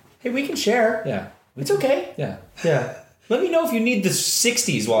 Okay. Hey, we can share. Yeah. It's okay. Yeah. Yeah. Let me know if you need the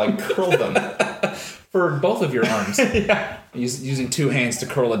 60s while I curl them. For both of your arms. Yeah. Using 2 hands to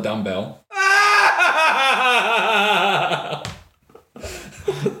curl a dumbbell.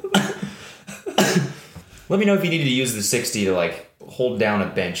 Let me know if you needed to use the 60 to like hold down a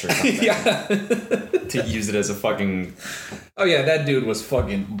bench or something. Yeah. To use it as a fucking... Oh yeah, that dude was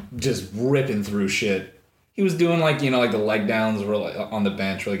fucking just ripping through shit. He was doing like, like the leg downs where like on the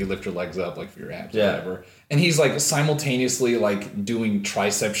bench where like you lift your legs up like for your abs or whatever. And he's like simultaneously like doing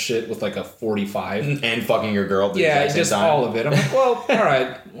tricep shit with like a 45. And fucking your girl. Yeah, just all of it. I'm like, well, all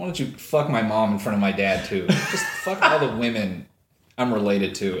right. Why don't you fuck my mom in front of my dad too? Just fuck all the women I'm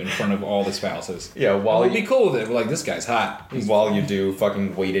related to in front of all the spouses. Yeah, while we'll be cool with it. We're like, this guy's hot. While you do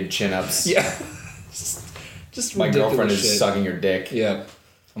fucking weighted chin-ups. Yeah. Just my girlfriend is shit. sucking your dick. Yeah.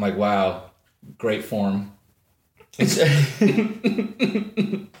 I'm like, wow, great form.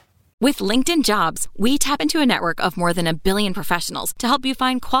 With LinkedIn Jobs, we tap into a network of more than 1 billion professionals to help you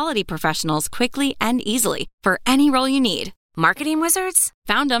find quality professionals quickly and easily for any role you need. Marketing wizards?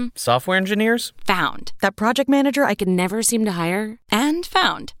 Found them. Software engineers? Found. That project manager I could never seem to hire? And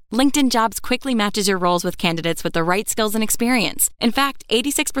found. LinkedIn Jobs quickly matches your roles with candidates with the right skills and experience. In fact,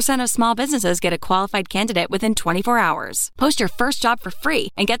 86% of small businesses get a qualified candidate within 24 hours. Post your first job for free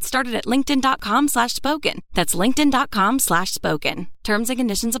and get started at linkedin.com/spoken. That's linkedin.com/spoken. Terms and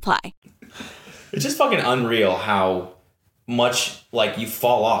conditions apply. It's just fucking unreal how much like you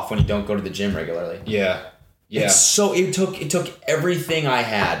fall off when you don't go to the gym regularly. Yeah. Yeah. It took everything I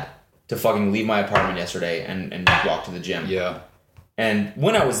had to fucking leave my apartment yesterday and walk to the gym. Yeah. And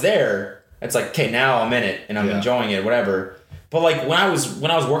when I was there, it's like, okay, now I'm in it and I'm enjoying it, whatever. But like when I was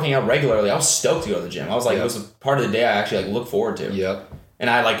working out regularly, I was stoked to go to the gym. I was like, it was a part of the day I actually like look forward to. Yep. And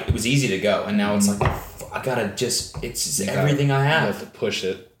it was easy to go. And now it's like, I gotta it's everything I have. You have to push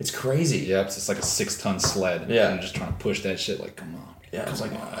it. It's crazy. Yep. It's just like a 6-ton sled. Yeah. And you're just trying to push that shit like, come on. Yeah. I was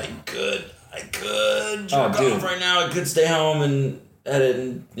like, I could jerk dude. off right now. I could stay home and edit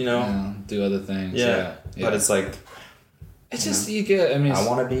and, do other things. Yeah. But it's like... It's just, you get... I mean... I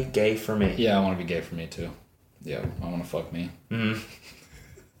want to be gay for me. Yeah, I want to be gay for me, too. Yeah, I want to fuck me. Mm-hmm.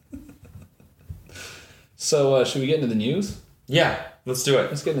 So, should we get into the news? Yeah, let's do it.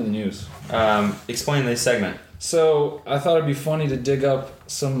 Let's get into the news. Explain this segment. So, I thought it'd be funny to dig up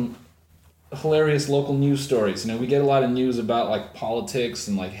some hilarious local news stories. We get a lot of news about, like, politics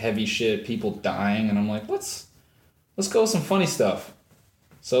and, like, heavy shit, people dying, and I'm like, let's go with some funny stuff.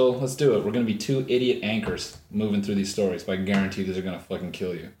 So, let's do it. We're going to be two idiot anchors moving through these stories, but I guarantee these are going to fucking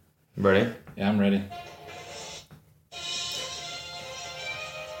kill you. Ready? Yeah, I'm ready.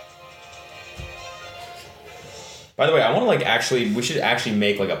 By the way, I want to we should actually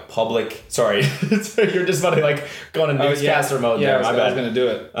make like a public. Sorry, you're just about to like go on a newscaster mode. Yeah, there. My bad. I was gonna do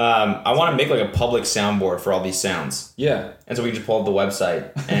it. I want to make like a public soundboard for all these sounds. Yeah, and so we can just pull up the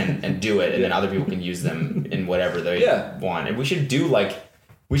website and do it, and then other people can use them in whatever they want. And we should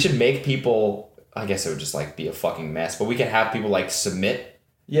make people. I guess it would just like be a fucking mess, but we can have people like submit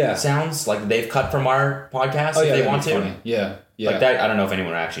sounds like they've cut from our podcast if they want to. Funny. Yeah. Like that, I don't know if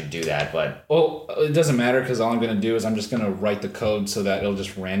anyone would actually do that, but... Well, it doesn't matter, because all I'm going to do is I'm just going to write the code so that it'll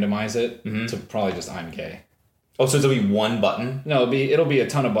just randomize it to probably just I'm gay. Oh, so it'll be one button? No, it'll be a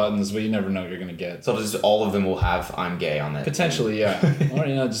ton of buttons, but you never know what you're going to get. So just all of them will have I'm gay on that? Potentially, yeah. Or,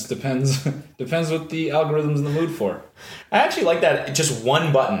 it just depends what the algorithm's in the mood for. I actually like that, just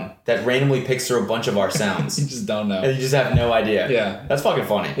one button that randomly picks through a bunch of our sounds. You just don't know. And you just have no idea. Yeah. That's fucking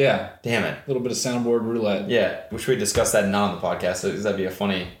funny. Yeah. Damn it. A little bit of soundboard roulette. Yeah. Wish we'd discuss that not on the podcast, because that'd be a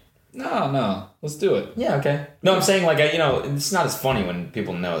funny... No. Let's do it. Yeah, okay. No, I'm saying, like, it's not as funny when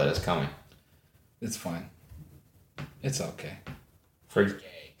people know that it's coming. It's fine. It's okay.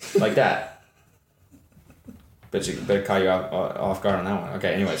 Like that. Better caught you off guard on that one.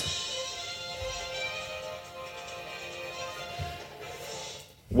 Okay, anyways.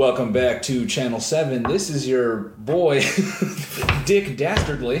 Welcome back to Channel 7. This is your boy, Dick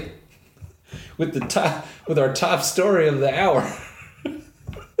Dastardly, with our top story of the hour.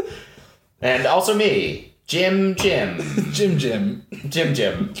 And also me, Jim. Jim. Jim.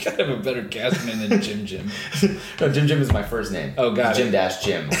 You gotta have a better cast name than Jim. No, Jim is my first name. Oh, got it.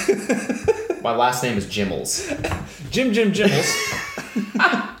 Jim. My last name is Jimmels. Jimmels.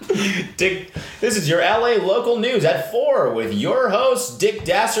 Dick, this is your LA local news at 4 with your hosts, Dick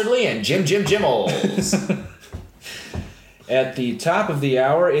Dastardly and Jim Jimmels. At the top of the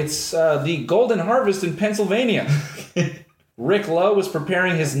hour, it's the Golden Harvest in Pennsylvania. Rick Lowe is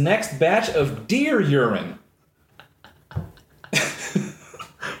preparing his next batch of deer urine.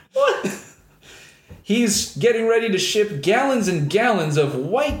 What? He's getting ready to ship gallons and gallons of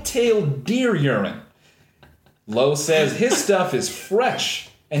white-tailed deer urine. Lowe says his stuff is fresh,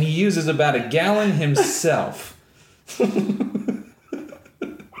 and he uses about a gallon himself. For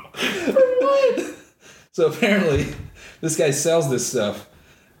what? So apparently, this guy sells this stuff.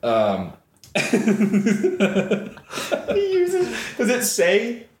 Does it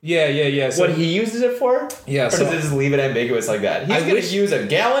say? Yeah. So, what he uses it for? Yeah. Or does it just leave it ambiguous like that? He's going to use a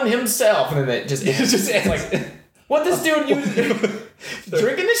gallon himself, and then it just ends like, what this dude use?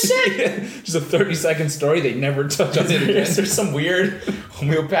 Drinking this shit? Just a 30-second story. They never touch on it again. Is there some weird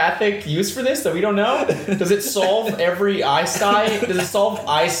homeopathic use for this that we don't know? Does it solve every eye sty? Does it solve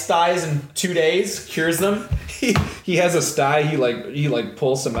eye sties in 2 days? Cures them? He has a sty. He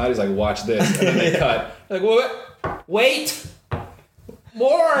pulls some out. He's like, watch this, and then they cut. Like, what? Wait,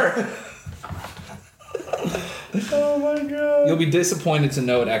 more. Oh my god! You'll be disappointed to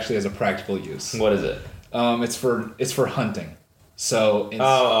know it actually has a practical use. What is it? It's for hunting. So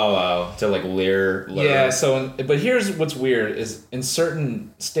to like lure. Yeah. But here's what's weird is in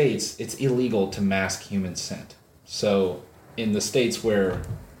certain states it's illegal to mask human scent. So in the states where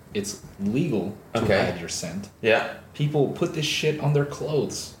it's legal to hide your scent, people put this shit on their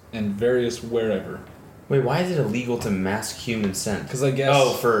clothes and various wherever. Wait, why is it illegal to mask human scent? Because I guess...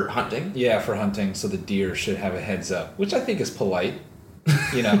 Oh, for hunting? Yeah, for hunting, so the deer should have a heads up, which I think is polite,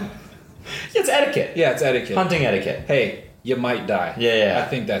 It's etiquette. Yeah, it's etiquette. Hunting etiquette. Hey, you might die. Yeah. I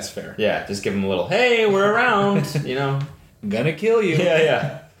think that's fair. Yeah, just give them a little, hey, we're around, Gonna kill you.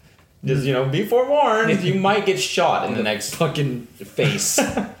 Yeah. Just, be forewarned, you might get shot in the next... fucking face.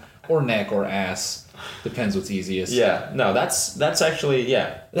 Or neck or ass. Depends what's easiest. Yeah, no, that's actually,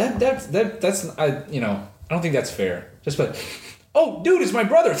 yeah. That's I don't think that's fair. Just oh, dude, it's my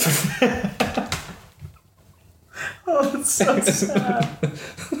brother. Oh, that's so sad.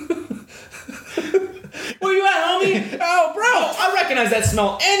 Where you at, homie? Oh, bro, I recognize that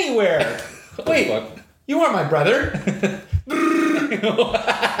smell anywhere. Wait, you are my brother.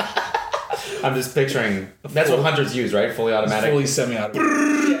 I'm just picturing. That's what hunters use, right? Fully automatic. Fully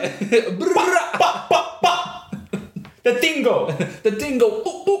semi-automatic. The dingo. The dingo.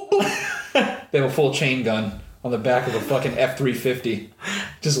 Boop, boop, boop. They have a full chain gun on the back of a fucking F-350.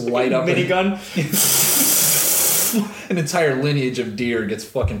 Just light up. Minigun. An entire lineage of deer gets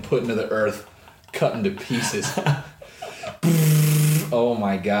fucking put into the earth, cut into pieces. Oh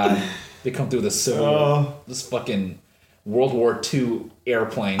my god. They come through the Civil War. This fucking World War II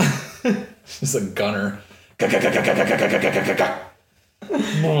airplane. Just a gunner.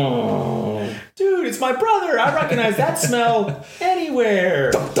 Dude, it's my brother. I recognize that smell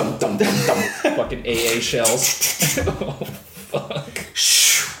anywhere. Dum, dum, dum, dum, dum. Fucking AA shells. Oh, fuck.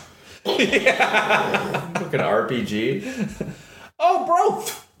 Yeah. Fucking RPG. Oh, bro.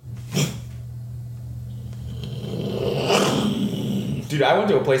 Dude, I went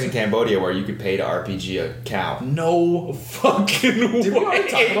to a place in Cambodia where you could pay to RPG a cow. No fucking way. Did we already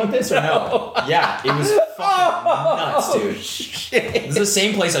talk about this or no? Yeah, it was fucking nuts, dude. Shit. This is the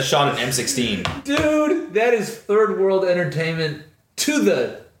same place I shot an M16. Dude, that is third world entertainment to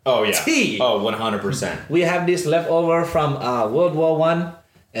the T. Oh, 100%. We have this leftover from World War I,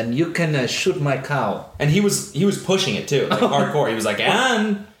 and you can shoot my cow. And he was pushing it too, like hardcore. He was like,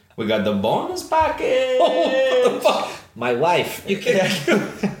 and we got the bonus package. Oh, what the fuck? My wife. You can.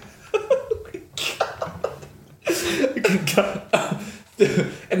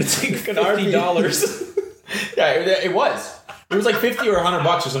 And it's like $50. Yeah, it was. It was like $50 or $100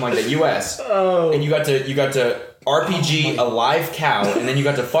 or something like that, US. Oh. And you got to RPG a live cow, and then you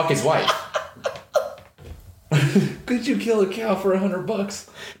got to fuck his wife. Could you kill a cow for $100?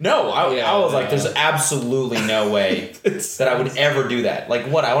 No, I was like, there's absolutely no way that I would ever do that. Like,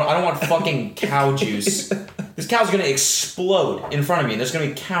 what? I don't want fucking cow juice. This cow's gonna explode in front of me, and there's gonna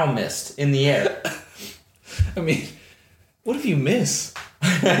be cow mist in the air. I mean, what if you miss?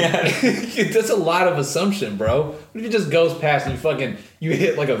 That's a lot of assumption, bro. What if it just goes past and you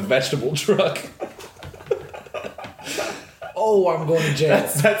hit like a vegetable truck? Oh, I'm going to jail.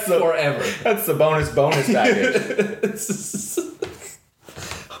 That's forever. That's the bonus package.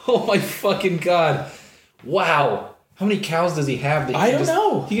 Oh my fucking god! Wow, how many cows does he have? That I don't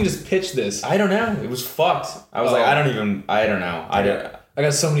know. He can just pitch this. I don't know. It was fucked. I was like, I don't know. I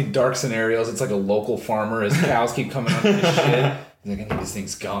got so many dark scenarios. It's like a local farmer. His cows keep coming on his shit. He's like, I need this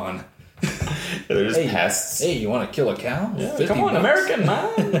thing's gone. They're just pests. Hey, you want to kill a cow? Yeah, come on, American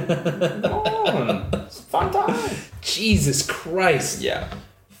man. Come on. It's a fun time. Jesus Christ. Yeah.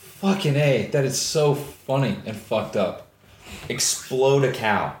 Fucking A. That is so funny and fucked up. Explode a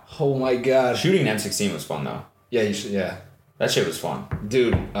cow. Oh my god. Shooting an M16 was fun though. Yeah, you should. Yeah. That shit was fun.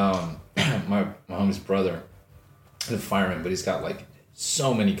 Dude, my homie's brother is a fireman, but he's got like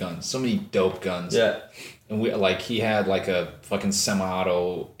so many guns, so many dope guns. Yeah. And he had like a fucking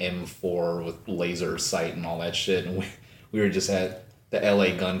semi-auto M4 with laser sight and all that shit. And we were just at the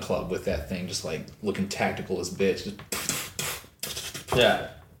LA Gun Club with that thing, just like looking tactical as bitch. Just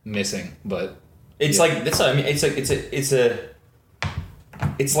yeah. Missing, but it's like that's. I mean, it's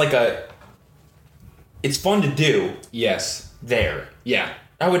fun to do. Yes. There. Yeah.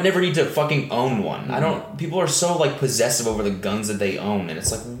 I would never need to fucking own one. I don't. People are so like possessive over the guns that they own, and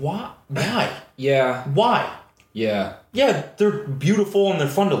it's like, why? Yeah. Why? Yeah. Yeah, they're beautiful and they're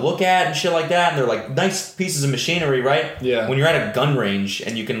fun to look at and shit like that, and they're like nice pieces of machinery, right? Yeah. When you're at a gun range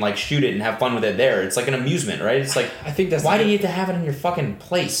and you can like shoot it and have fun with it there, it's like an amusement, right? It's like, I think that's why do you have to have it in your fucking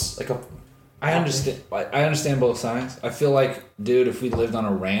place? Like I understand both sides. I feel like, dude, if we lived on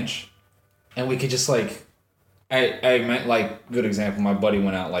a ranch and we could just like. I meant like, good example, my buddy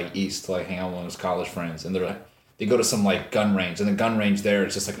went out like east to like hang out with one of his college friends, and they go to some like gun range, and the gun range there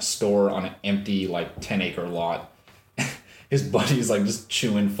is just like a store on an empty like 10-acre lot. His buddy's like just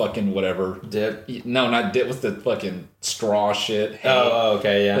chewing fucking whatever. Dip? No, not dip, with the fucking straw shit. Hey, oh,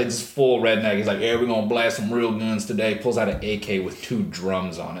 okay, yeah. Like just full redneck. He's like, yeah, we're gonna blast some real guns today. Pulls out an AK with 2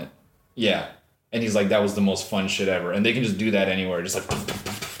 drums on it. Yeah. And he's like, that was the most fun shit ever. And they can just do that anywhere. Just like...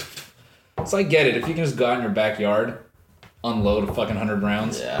 So I get it. If you can just go out in your backyard, unload a fucking 100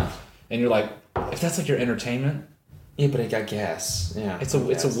 rounds, yeah, and you're like, if that's like your entertainment, yeah, but I got gas. Yeah, it's a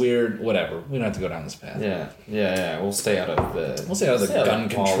weird whatever. We don't have to go down this path. Yeah. We'll stay out of the gun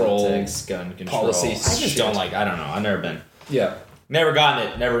control, politics, gun control policies. I just don't like. I don't know. I've never been. Yeah, never gotten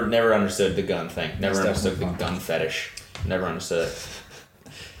it. Never understood the gun thing. Never understood the gun fetish. Never understood it.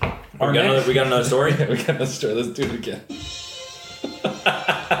 We got another story. Yeah, we got another story. Let's do it again.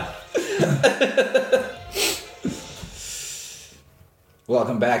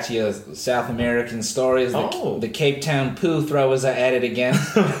 Welcome back to your South American stories. The Cape Town poo throwers are at it again.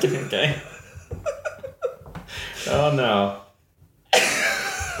 Okay. Oh no.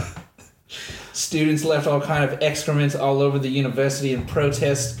 Students left all kind of excrement all over the university in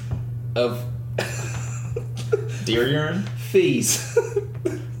protest of Deer urine? fees.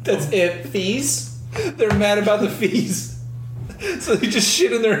 That's it. Fees? They're mad about the fees. So they just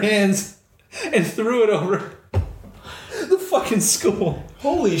shit in their hands and threw it over the fucking school.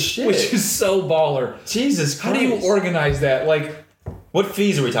 Holy shit. Which is so baller. Jesus Christ. How do you organize that? Like, what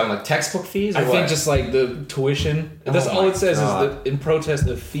fees are we talking? Like textbook fees? Or I what? think just like the tuition. That's all it says is that in protest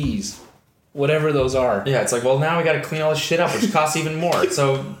of fees. Whatever those are. Yeah, it's like, well, now we got to clean all this shit up, which costs even more.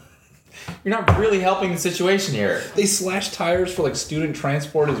 So you're not really helping the situation here. They slash tires for like student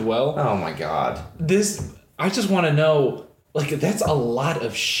transport as well. Oh my god. I just want to know, like, that's a lot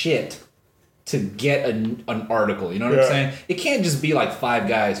of shit to get an article. You know what I'm saying? It can't just be like 5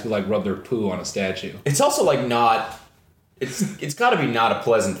 guys who like rub their poo on a statue. It's also like not. It's got to be not a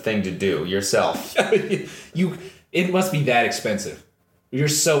pleasant thing to do yourself. It must be that expensive. You're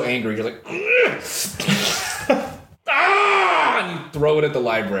so angry. You're like, and you throw it at the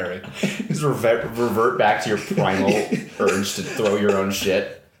library. Just revert back to your primal urge to throw your own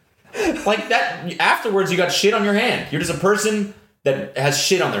shit. Like that. Afterwards, you got shit on your hand. You're just a person that has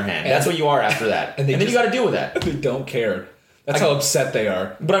shit on their hand. That's what you are after that. And then you got to deal with that. They don't care. That's how upset they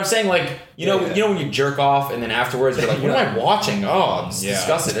are. But I'm saying, like, you know when you jerk off and then afterwards you're like, what am I watching? Oh, it's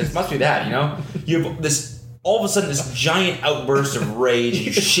disgusting. It must be that, you know? You have this. All of a sudden, this giant outburst of rage,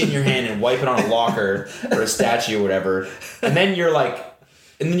 you shit in your hand and wipe it on a locker or a statue or whatever, and then you're like,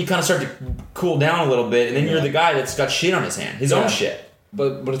 and then you kind of start to cool down a little bit, and then you're the guy that's got shit on his hand, his own shit.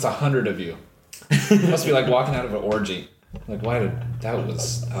 But it's 100 of you. It must be like walking out of an orgy. Like,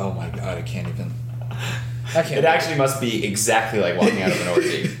 oh my god, I can't. It actually must be exactly like walking out of an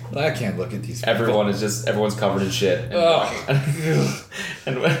orgy. I can't look at these people. Everyone's covered in shit.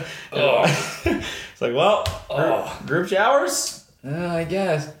 It's like, well, group showers? I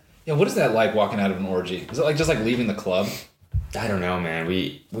guess. Yeah, what is that like walking out of an orgy? Is it like just like leaving the club? I don't know, man.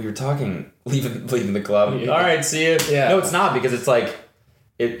 We were talking leaving the club. Yeah. All right, see you. Yeah. No, it's not, because it's like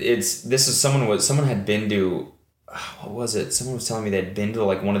someone had been to, what was it? Someone was telling me they'd been to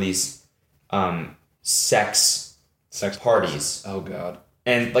like one of these sex parties. Oh god.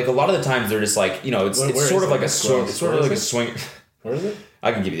 And like a lot of the times they're just like, you know, it's sort of like a swing. Where is it?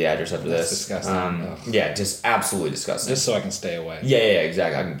 I can give you the address after this. That's disgusting. Yeah, just absolutely disgusting. Just so I can stay away. Yeah,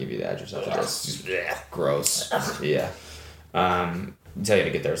 exactly. I can give you the address after this. Just, gross. Yeah. Tell you to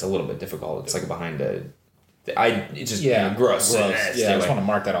get there. It's a little bit difficult. It's like behind a. It's just gross. Yeah, I just want to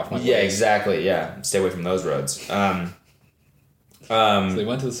mark that off my list. Yeah, exactly. Yeah, stay away from those roads. So they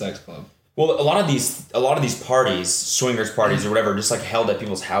went to the sex club. Well, a lot of these parties, swingers parties or whatever, just like held at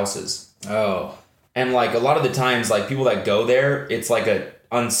people's houses. Oh. And like a lot of the times, like people that go there, it's like a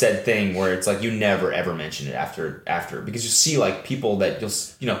unsaid thing where it's like you never ever mention it after because you see like people that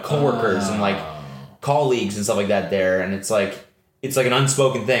coworkers and like colleagues and stuff like that there, and it's like an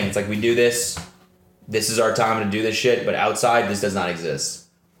unspoken thing. It's like we do this. This is our time to do this shit, but outside this does not exist.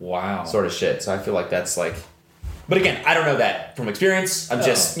 Wow. Sort of shit. So I feel like that's like. But again, I don't know that from experience. I'm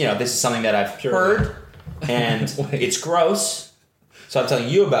just this is something that I've heard, and it's gross. So I'm telling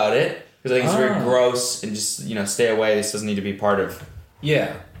you about it. Because I think it's very gross, and just, stay away. This doesn't need to be part of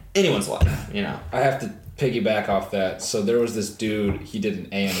anyone's life, I have to piggyback off that. So there was this dude, he did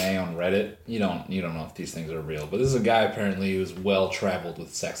an AMA on Reddit. You don't know if these things are real, but this is a guy apparently who's well-traveled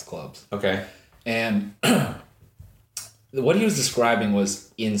with sex clubs. Okay. And what he was describing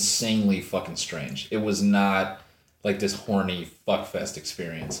was insanely fucking strange. It was not like this horny fuckfest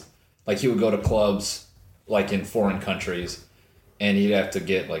experience. Like, he would go to clubs, like, in foreign countries, and he'd have to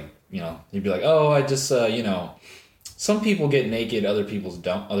get, like, he'd be like, oh, I just, some people get naked, other people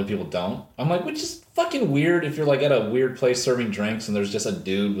don't. I'm like, which is fucking weird if you're, like, at a weird place serving drinks and there's just a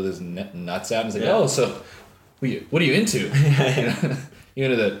dude with his nuts out and he's like, oh, so what are you into? You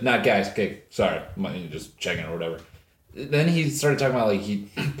into the, not guys, okay, sorry, I'm just checking or whatever. Then he started talking about,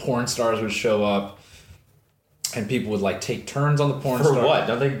 like, porn stars would show up and people would, like, take turns on the porn star. For what?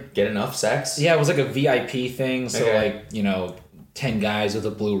 Don't they get enough sex? Yeah, it was like a VIP thing, so, like, 10 guys with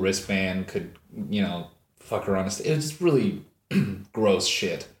a blue wristband could, fuck around. It was just really gross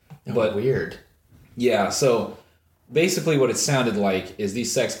shit. But weird. Yeah, so basically what it sounded like is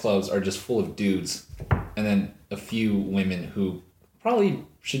these sex clubs are just full of dudes and then a few women who probably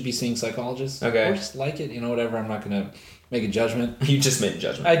should be seeing psychologists. Okay. Or just like it, whatever. I'm not going to make a judgment. You just made a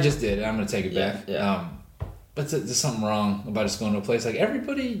judgment. I just did. I'm going to take it back. Yeah. But there's something wrong about just going to a place like,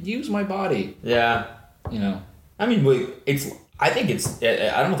 everybody use my body. Yeah. I mean, I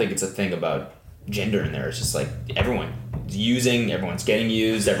don't think it's a thing about gender in there. It's just like everyone's getting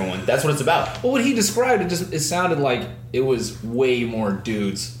used, that's what it's about. Well, what he described, it sounded like it was way more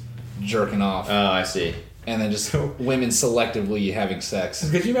dudes jerking off. Oh, I see. And then just women selectively having sex.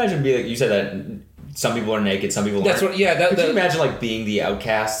 Could you imagine being like, you said that some people are naked, some people That's aren't. what, yeah. Could you imagine like being the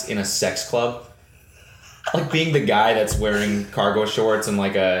outcast in a sex club? Like being the guy that's wearing cargo shorts and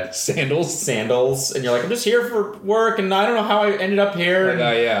like a sandals, and you're like, I'm just here for work, and I don't know how I ended up here.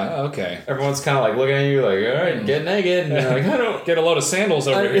 Like, yeah, okay. Everyone's kind of like looking at you, like, all right, get naked, and you're like, I don't get a load of sandals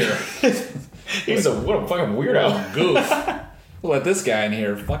over here. What a fucking weirdo, goof. Let this guy in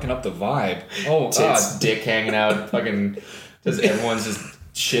here fucking up the vibe. Oh, tits, dick hanging out, fucking. Just everyone's just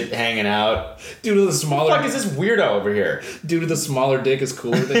shit hanging out. Dude with the smaller. What the fuck is this weirdo over here? Dude with the smaller dick is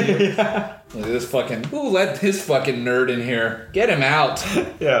cooler than you. Yeah. Look at this fucking. Who let this fucking nerd in here? Get him out.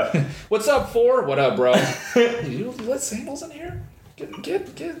 Yeah. What's up, Four? What up, bro? You let sandals in here? Get.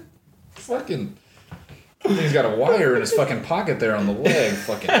 Fucking. He's got a wire in his fucking pocket there on the leg.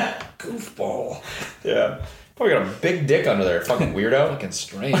 Fucking goofball. Yeah. Probably got a big dick under there. Fucking weirdo. Fucking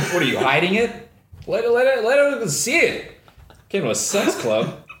strange. What are you hiding it? Let it see it. Came to a sex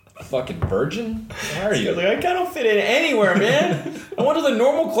club. Fucking virgin? Why are you? Like, I don't fit in anywhere, man. I went to the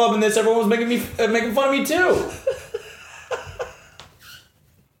normal club and everyone was making fun of me too.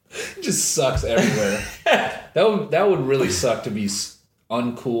 It just sucks everywhere. That would really suck to be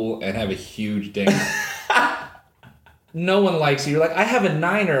uncool and have a huge dick. No one likes you. You're like, I have a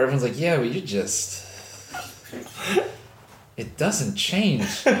 9er. Everyone's like, yeah, but you just... It doesn't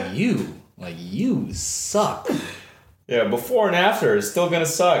change you. Like, you suck. Yeah, before and after is still gonna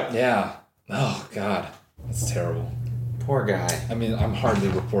suck. Yeah. Oh, God. That's terrible. Poor guy. I mean, I'm hardly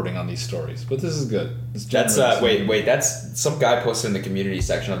reporting on these stories, but this is good. That's, wait, that's some guy posted in the community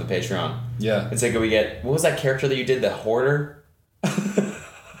section of the Patreon. Yeah. It's like, what was that character that you did, the hoarder?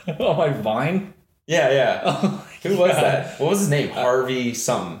 Oh, my Vine? Yeah. Oh, who was that? What was his name? Harvey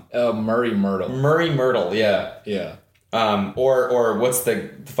something. Murray Myrtle. Murray Myrtle, yeah. Yeah. Or what's the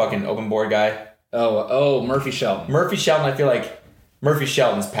fucking open board guy? Oh, Murphy Shelton. Murphy Shelton, I feel like Murphy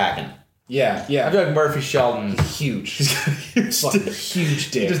Shelton's packing. Yeah. I feel like Murphy Shelton... Huge. He's got a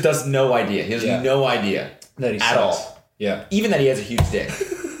huge dick. He just has no idea. He has no idea. That he at sucks. all. Yeah. Even that he has a huge dick.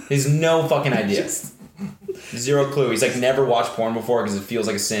 He has no fucking idea. Zero clue. He's like never watched porn before because it feels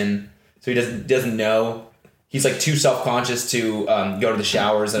like a sin. So he doesn't know. He's like too self-conscious to go to the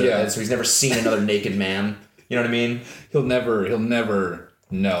showers. So he's never seen another naked man. You know what I mean? He'll never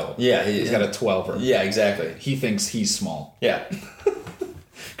know. Yeah. He's got a 12er. Yeah, exactly. He thinks he's small. Yeah.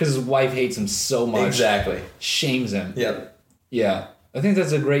 Because his wife hates him so much. Exactly. Shames him. Yeah. Yeah. I think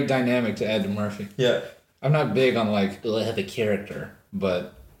that's a great dynamic to add to Murphy. Yeah. I'm not big on I have a character,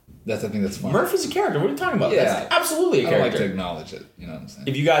 but I think that's fun. Murphy's a character. What are you talking about? Yeah. That's absolutely a character. I like to acknowledge it. You know what I'm saying?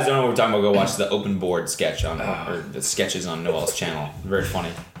 If you guys don't know what we're talking about, go watch the open board sketch on or the sketches on Noel's channel. Very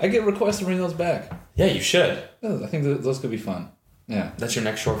funny. I get requests to bring those back. Yeah, you should. I think those could be fun. Yeah. That's your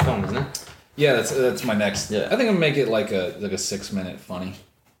next short film, isn't it? Yeah, that's my next. Yeah. I think I'm gonna make it like a 6-minute funny.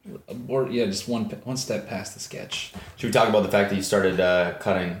 Or just one step past the sketch. Should we talk about the fact that you started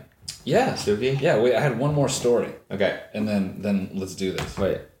cutting? Yeah, Suki? Yeah, wait. I had one more story. Okay, and then let's do this.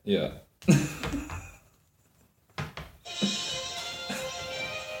 Wait. Yeah.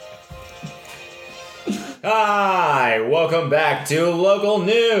 Hi, welcome back to Local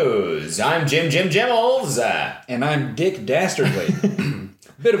News. I'm Jim Jimmels. And I'm Dick Dastardly.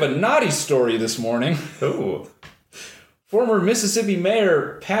 Bit of a naughty story this morning. Ooh. Former Mississippi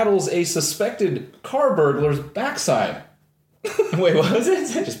mayor paddles a suspected car burglar's backside. Wait, what was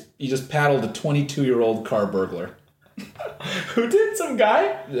it? He just paddled a 22-year-old car burglar. Who did? Some guy?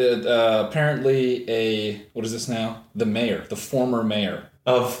 Apparently what is this now? The former mayor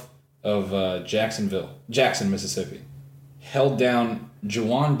of Jackson, Mississippi, held down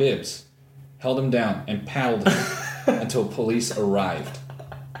Juwan Bibbs, held him down and paddled him until police arrived.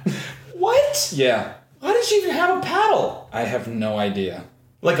 What? Yeah. Why did she even have a paddle? I have no idea.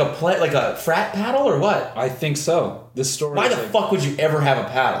 Like a frat paddle or what? I think so. This story. Why the fuck would you ever have a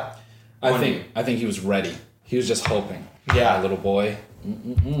paddle? I think he was ready. He was just hoping. Yeah, little boy.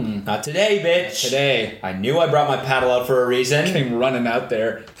 Not today, bitch. Today. I knew I brought my paddle out for a reason. Came running out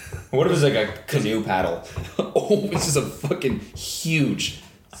there. What if it was like a canoe paddle? Oh, this is a fucking huge,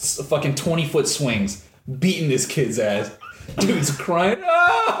 fucking 20-foot swings, beating this kid's ass. Dude's crying.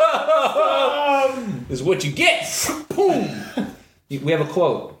 This is what you get. Boom. We have a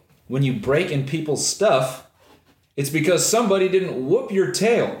quote. When you break in people's stuff, it's because somebody didn't whoop your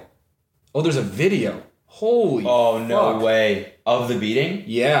tail. Oh, there's a video. Holy Oh, no fuck. way. Of the beating?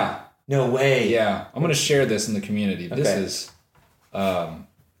 Yeah. No way. Yeah. I'm going to share this in the community. This Okay. is,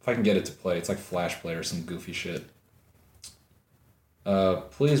 if I can get it to play, it's like Flash Play or some goofy shit.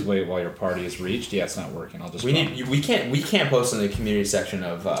 Please wait while your party is reached. Yeah, it's not working. I'll just. We can't post in the community section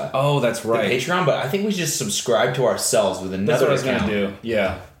of. Oh, that's right. The Patreon, but I think we should just subscribe to ourselves with another That's what I was account. gonna do.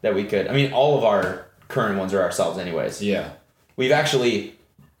 Yeah. That we could. I mean, all of our current ones are ourselves, anyways. Yeah. We've actually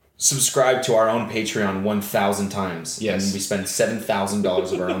subscribed to our own Patreon 1,000 times. Yes. And we spend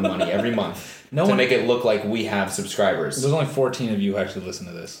 $7,000 of our own money every month to make it look like we have subscribers. There's only 14 of you who actually listen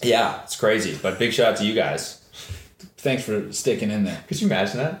to this. Yeah, it's crazy. But big shout out to you guys. Thanks for sticking in there. Could you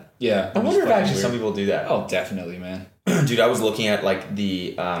imagine that? Yeah. I wonder if actually some people do that. Oh, definitely, man. Dude, I was looking at like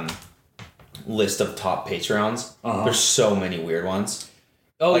the list of top Patreons. There's so many weird ones.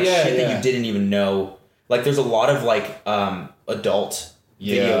 Oh, like yeah, shit yeah. that you didn't even know. Like there's a lot of like adult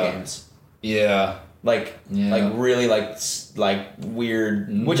video games. Yeah. Like really like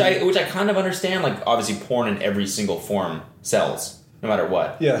weird, which I kind of understand. Like obviously porn in every single form sells no matter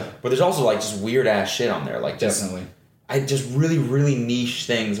what. Yeah. But there's also like just weird ass shit on there. Like Definitely. just really, really niche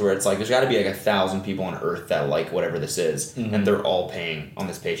things where it's like there's got to be like 1,000 people on Earth that like whatever this is, and they're all paying on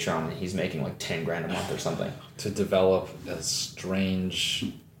this Patreon, and he's making like $10,000 a month or something To develop a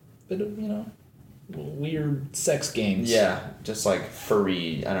strange bit of, weird sex games. Yeah, just like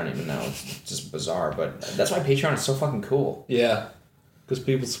furry. I don't even know. It's just bizarre, but that's why Patreon is so fucking cool. Yeah. Because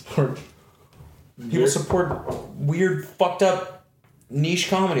people support. People support weird, fucked up, niche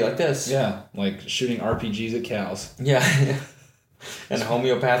comedy like this. Yeah, like shooting RPGs at cows. Yeah. And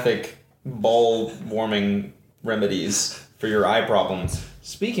homeopathic ball warming remedies for your eye problems.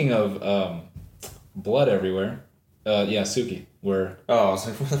 Speaking of blood everywhere, Suki, where... Oh, I was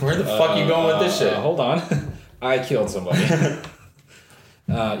like, where the fuck you going with this shit? Hold on. I killed somebody.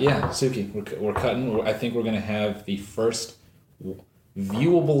 Suki, we're cutting. I think we're going to have the first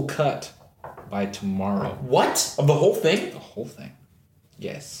viewable cut by tomorrow. What? Of the whole thing? The whole thing.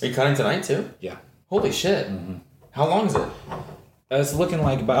 Yes. Are you cutting tonight too? Yeah. Holy shit. How long is it? It's looking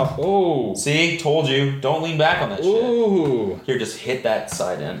like about... Oh. See? Told you. Don't lean back on that Ooh. shit. Here, just hit that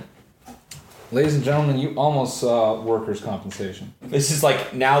side in. Ladies and gentlemen, you almost saw workers' compensation. This is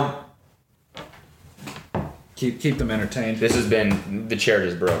like now... Keep them entertained. This has been... The chair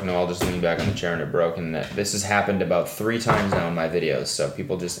just broke. No, I'll just lean back on the chair and it broke. And this has happened about 3 times now in my videos. So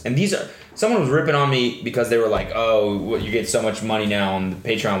people just... And these are... Someone was ripping on me because they were like, oh, you get so much money now on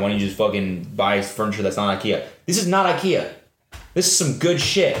Patreon. Why don't you just fucking buy furniture that's not IKEA? This is not IKEA. This is some good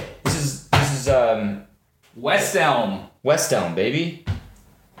shit. This is West Elm. West Elm, baby.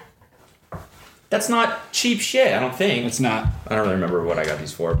 That's not cheap shit, I don't think. It's not. I don't really remember what I got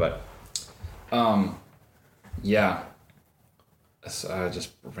these for, but... Yeah. So I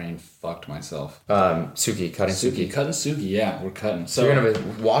just brain fucked myself. Suki, cutting Suki. Cutting Suki, yeah, we're cutting. So you're gonna have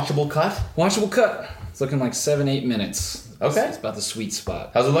a watchable cut? Watchable cut. It's looking like 7-8 minutes. Okay. It's about the sweet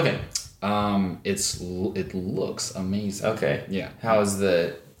spot. How's it looking? It looks amazing. Okay. Yeah. How's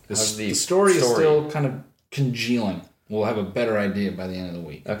the story is still kind of congealing. We'll have a better idea by the end of the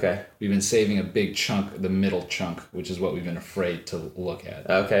week. Okay. We've been saving a big chunk, the middle chunk, which is what we've been afraid to look at.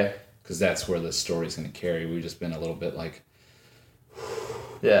 Okay. Because that's where the story's going to carry. We've just been a little bit like...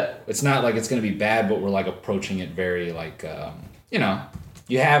 Yeah. It's not like it's going to be bad, but we're like approaching it very like,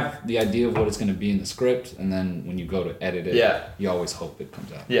 you have the idea of what it's going to be in the script, and then when you go to edit it, you always hope it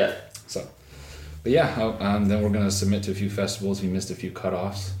comes out. Yeah. So, but then we're going to submit to a few festivals. We missed a few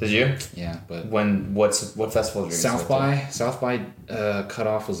cutoffs. Did you? Yeah, but... What festival did you South by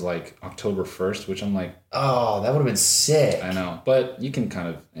cutoff was like October 1st, which I'm like... Oh, that would have been sick. I know, but you can kind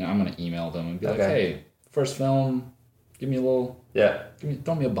of... I'm going to email them and be like, hey, first film, give me a little... Yeah.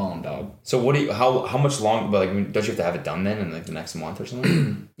 Throw me a bone, dog. So what do you... How much long... But like, don't you have to have it done then in like the next month or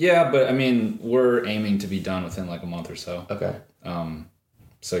something? Yeah, but I mean, we're aiming to be done within like a month or so. Okay.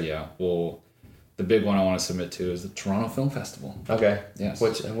 So yeah, the big one I want to submit to is the Toronto Film Festival. Okay. Yes.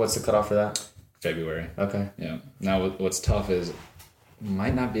 What's the cutoff for that? February. Okay. Yeah. Now what's tough is we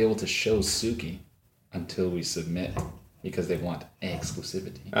might not be able to show Suki until we submit because they want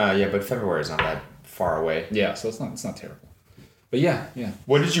exclusivity. Yeah, but February is not that far away. Yeah, so it's not terrible. But yeah.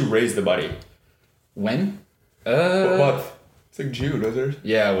 When did you raise the buddy? When? What month? It's like June, was it?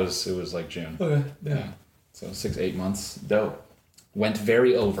 Yeah, it was like June. Okay. Yeah. So 6-8 months. Dope. Went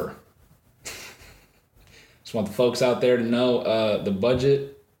very over. Just want the folks out there to know the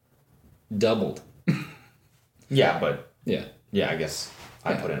budget doubled. Yeah, but yeah, I guess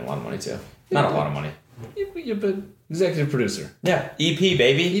I put in a lot of money too. Not a lot of money. You but executive producer. Yeah, EP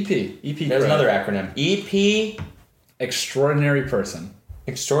baby. EP. There's another acronym. EP. Extraordinary person.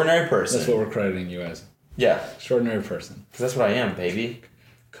 Extraordinary person. That's what we're crediting you as. Yeah. Extraordinary person. Because that's what I am, baby.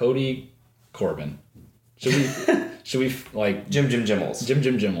 Cody Corbin. Should we like Jim Jimmels? Jim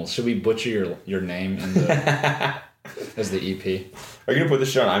Jimmels. Should we butcher your name in the as the EP. Are you gonna put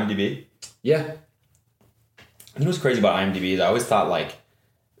this shit on IMDb? Yeah. You know what's crazy about IMDb is I always thought like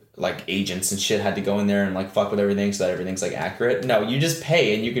agents and shit had to go in there and like fuck with everything so that everything's like accurate. No, you just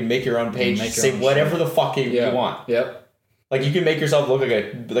pay and you can make your own page, say whatever the fuck you want. Yep. Like you can make yourself look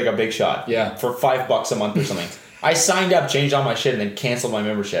like a big shot. Yeah. For $5 a month or something. I signed up, changed all my shit, and then canceled my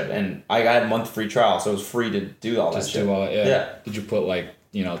membership. And I got a month free trial, so it was free to do all that shit. Just do all that, yeah. Did you put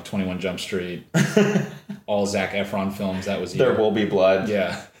 21 Jump Street, all Zac Efron films? That was you. There Will Be Blood.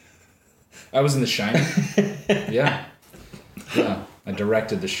 Yeah. I was in The Shining. Yeah. Yeah. I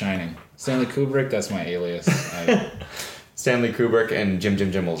directed The Shining. Stanley Kubrick, that's my alias. Stanley Kubrick and Jim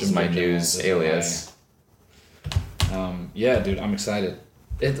Jimmels is my news alias. Yeah, dude, I'm excited.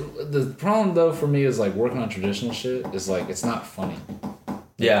 The problem though for me is like working on traditional shit is like it's not funny.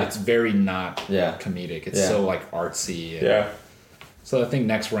 Yeah, it's very not comedic. It's so like artsy. And so I think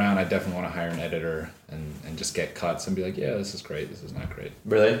next round I definitely want to hire an editor and just get cuts and be like, yeah, this is great. This is not great.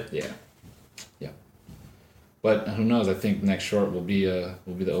 Really? Yeah. But who knows? I think next short will be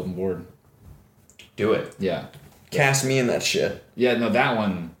the open board. Do it. Yeah. Cast me in that shit. Yeah. No, that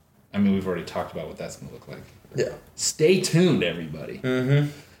one. I mean, we've already talked about what that's going to look like. Yeah. Stay tuned, everybody.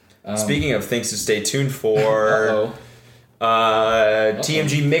 Mm-hmm. Speaking of things to stay tuned for,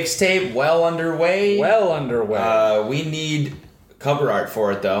 TMG mixtape well underway. We need cover art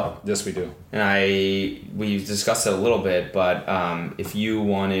for it though. Yes, we do. And we've discussed it a little bit, but if you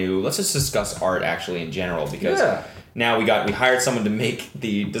want to, let's just discuss art actually in general because now we hired someone to make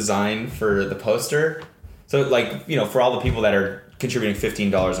the design for the poster. So like for all the people that are contributing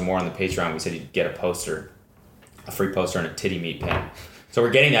 $15 or more on the Patreon, we said you'd get a free poster and a titty meat pin. So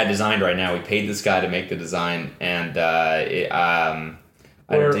we're getting that designed right now. We paid this guy to make the design, and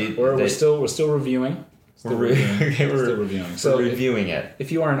we're still reviewing. Still reviewing. So we're reviewing it.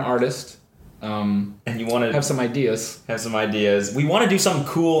 If you are an artist, and you want to have some ideas, we want to do something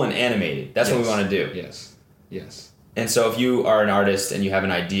cool and animated. That's what we want to do. Yes. And so if you are an artist and you have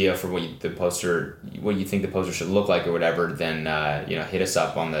an idea for what you think the poster should look like or whatever, then hit us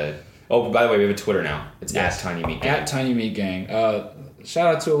up on the. Oh, by the way, we have a Twitter now. It's at Tiny Meat Gang. At Tiny Meat Gang.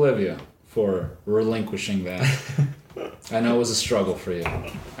 Shout out to Olivia for relinquishing that. I know it was a struggle for you.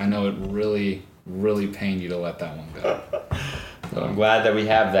 I know it really, really pained you to let that one go. So I'm glad that we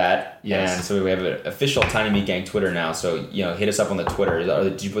have that. Yes. And so we have an official Tiny Meat Gang Twitter now. So, hit us up on the Twitter.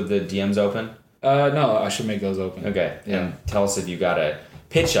 Did you put the DMs open? No, I should make those open. Okay. Yeah. And tell us if you got to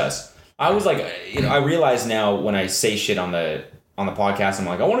pitch us. I was like, I realize now when I say shit on the podcast, I'm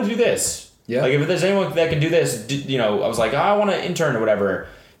like, I want to do this. Yeah. Like if there's anyone that can do this, I was like, I want to intern or whatever.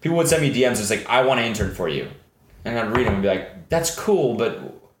 People would send me DMs. It's like, I want to intern for you. And I'd read them and be like, that's cool, but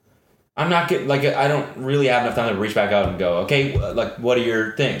I'm not getting, I don't really have enough time to reach back out and go, okay, what are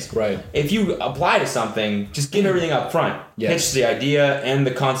your things? Right. If you apply to something, just give everything up front. Yes. Pitch the idea and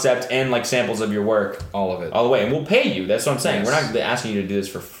the concept and samples of your work. All of it. All the way. And we'll pay you. That's what I'm saying. Yes. We're not asking you to do this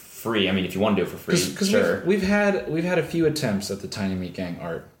for free. I mean, if you want to do it for free, sure. We've had a few attempts at the Tiny Meat Gang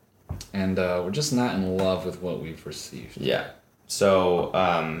art, and we're just not in love with what we've received. Yeah. So,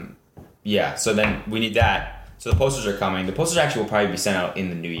 so then we need that. So the posters are coming. The posters actually will probably be sent out in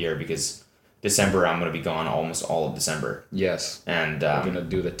the new year because December I'm going to be gone almost all of December. Yes. And we're going to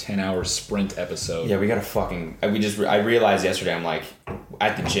do the 10-hour sprint episode. Yeah, we got to I realized yesterday, I'm like,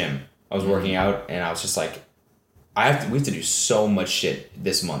 at the gym, I was working out, and I was just like, we have to do so much shit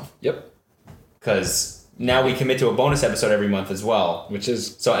this month. Yep. Because now we commit to a bonus episode every month as well. Which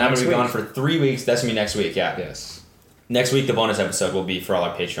is so I'm going to be gone for 3 weeks. That's going to be next week, yeah. Yes. Next week, the bonus episode will be for all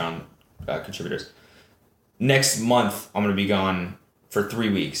our Patreon contributors. Next month, I'm going to be gone for 3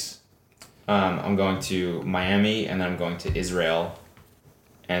 weeks. I'm going to Miami, and then I'm going to Israel.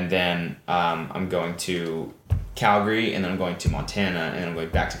 And then I'm going to Calgary, and then I'm going to Montana, and then I'm going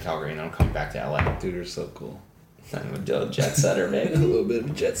back to Calgary, and then I'm coming back to LA. Dude, you're so cool. I'm a jet setter, baby. A little bit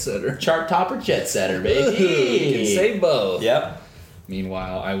of a jet setter. Chart topper jet setter, baby. You can say both. Yep.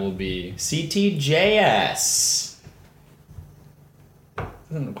 Meanwhile, I will be CTJS.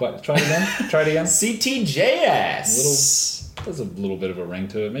 Quite. Try it again. CTJS. There's a little bit of a ring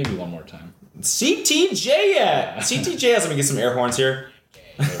to it. Maybe one more time. CTJS. CTJS. Let me get some air horns here.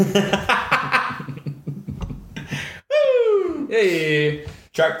 Woo! Hey.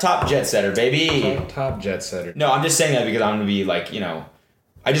 Top jet setter, baby. Top jet setter. No, I'm just saying that because I'm going to be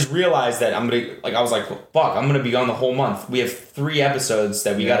I just realized that I was like, fuck, I'm going to be gone the whole month. We have 3 episodes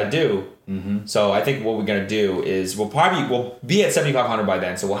that we got to do. Mm-hmm. So I think what we're going to do is we'll be at 7,500 by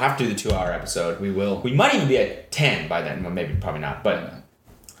then. So we'll have to do the 2-hour episode. We will. We might even be at 10 by then. Well, maybe, probably not. But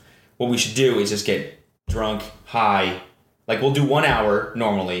what we should do is just get drunk, high, Like, we'll do 1 hour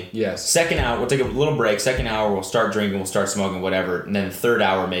normally. Yes. Second hour, we'll take a little break. Second hour, we'll start drinking, we'll start smoking, whatever. And then the third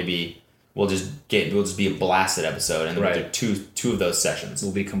hour, maybe we'll just be a blasted episode, and then we'll do two of those sessions.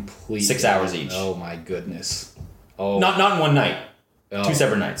 We'll be complete 6 hours each. Oh my goodness. Oh, not in one night. Oh. 2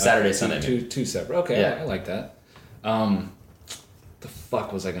 separate nights. Saturday, Sunday. Two separate. Okay, Yeah. I like that. The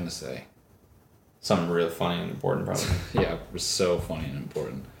fuck was I gonna say? Something really funny and important, probably. Yeah, it was so funny and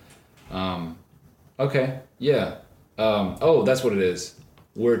important. Okay, yeah. Oh, that's what it is.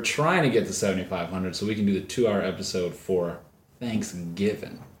 We're trying to get to 7,500 so we can do the 2-hour episode for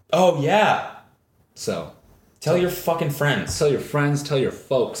Thanksgiving. Oh, yeah. So, Tell your fucking friends. tell your friends, tell your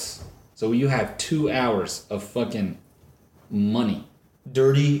folks. So you have 2 hours of fucking money.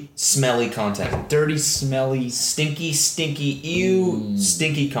 Dirty, smelly content. Dirty, smelly, Stinky,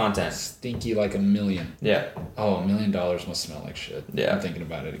 stinky content. stinky like $1 million. Yeah. Oh, $1 million must smell like shit. Yeah. I'm thinking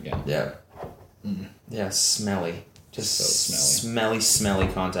about it again. Yeah. Yeah, smelly. Just So smelly. smelly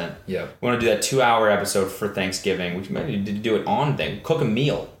content. Yeah. We want to do that 2-hour episode for Thanksgiving. We might need to do it on thing. Cook a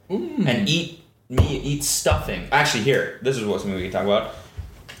meal. And eat stuffing. Actually, here. This is what something we can talk about.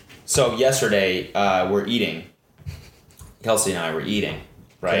 So yesterday, we're eating. Kelsey and I were eating,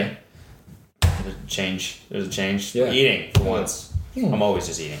 right? Okay. There's a change. Yeah. We're eating for once. I'm always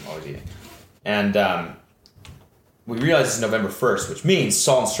just eating. And we realized it's November 1st, which means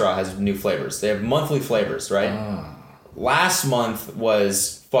Salt and Straw has new flavors. They have monthly flavors, right? Last month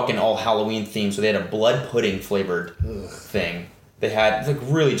was fucking all Halloween themed, so they had a blood pudding flavored thing. They had like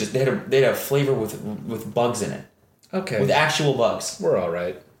really just they had a flavor with bugs in it. Okay. With actual bugs. We're all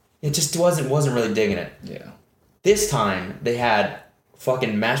right. It just wasn't really digging it. Yeah. This time they had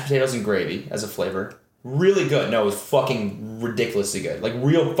fucking mashed potatoes and gravy as a flavor. Really good. No, it was fucking ridiculously good. Like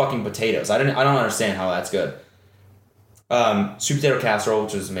real fucking potatoes. I don't understand how that's good. Sweet potato casserole,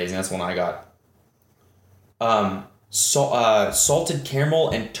 which was amazing. That's the one I got. Salted caramel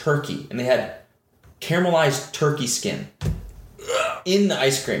and turkey, and they had caramelized turkey skin in the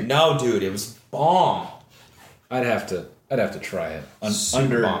ice cream. No, dude, it was bomb. I'd have to try it Super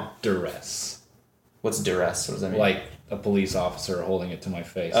under bomb. duress. What's duress? What does that mean? Like a police officer holding it to my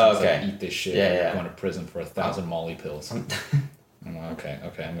face. Oh, It's okay. like, eat this shit. Yeah, or you're yeah. going to prison for 1,000 Molly pills. I'm like, okay,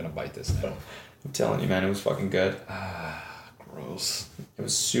 I'm gonna bite this now. I'm telling you, man, it was fucking good. Gross. It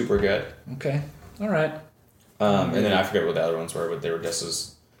was super good. Okay. All right. And then I forget what the other ones were, but they were just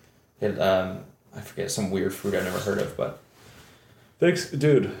as. I forget some weird food I've never heard of, but. Thanks,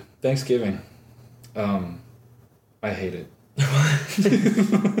 dude. Thanksgiving. I hate it.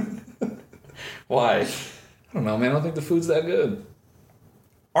 Why? I don't know, man. I don't think the food's that good.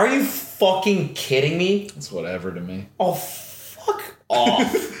 Are you fucking kidding me? It's whatever to me. Oh, fuck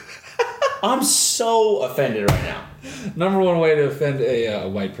off. I'm so offended right now. Number one way to offend a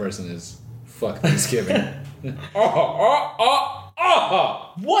white person is fuck Thanksgiving.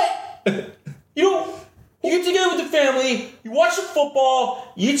 What? You get together with the family, you watch some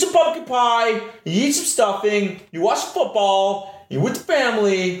football, you eat some pumpkin pie, you eat some stuffing, you watch football, you're with the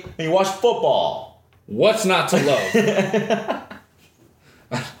family, and you watch football. What's not to love?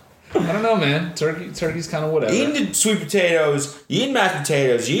 I don't know, man. Turkey's kind of whatever. Eating the sweet potatoes, you eating mashed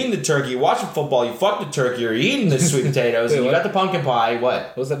potatoes, you eating the turkey, you watching football, you fuck the turkey, or you eating the sweet potatoes, Wait, and you what? got the pumpkin pie, what?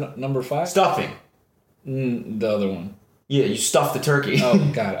 What was that number 5? Stuffing. The other one. Yeah, you stuff the turkey.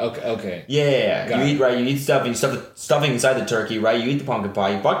 Oh, God. Okay. Yeah, Got you it. eat right. You eat stuffing. You stuff the stuffing inside the turkey, right? You eat the pumpkin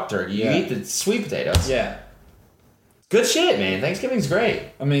pie. You fuck the turkey. Yeah. You eat the sweet potatoes. Yeah. Good shit, man. Thanksgiving's great.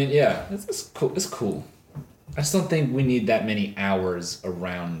 I mean, yeah. It's cool. It's cool. I just don't think we need that many hours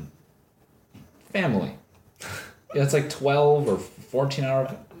around family. Yeah, it's like 12 or 14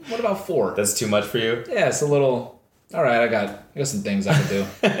 hours. What about 4? That's too much for you. Yeah, it's a little. All right, I got some things I can do.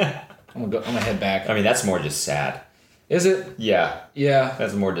 I'm gonna head back. I mean, that's more just sad. Is it? Yeah, Yeah.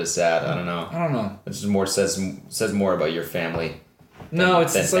 that's more just sad. I don't know. I don't know. It's just more says more about your family. No,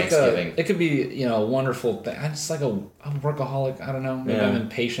 it's than like Thanksgiving. it could be, a wonderful thing. I'm just like a workaholic. I don't know. Maybe Yeah. I'm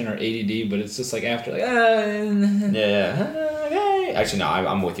impatient or ADD, but it's just like after like, Yeah. Okay. Actually, no.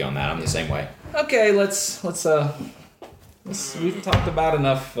 I'm with you on that. I'm the same way. okay, let's we've talked about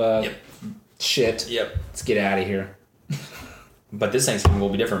enough shit. Yep. Let's get out of here. But this Thanksgiving will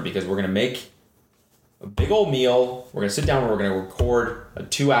be different because we're gonna make a big old meal. We're gonna sit down and we're gonna record a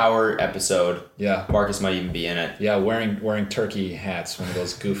 2-hour episode. Yeah. Marcus might even be in it. Yeah, wearing turkey hats, one of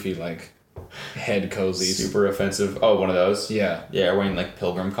those goofy like head cozies. Super offensive. Oh, one of those? Yeah. Yeah, wearing like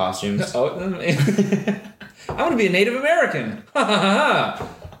pilgrim costumes. Oh, I want to be a Native American. Ha ha ha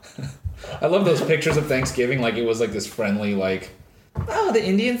ha. I love those pictures of Thanksgiving, like it was like this friendly, like, oh, the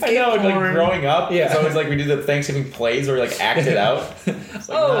Indians. I know, like growing up, Yeah. it's always like we do the Thanksgiving plays where we like act it out. It's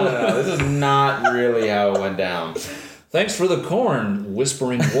like, no, this is not really how it went down. Thanks for the corn,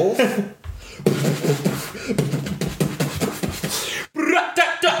 whispering wolf.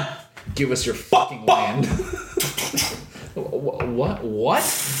 Give us your fucking land. What?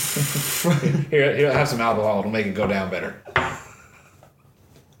 Here, have some alcohol. It'll make it go down better.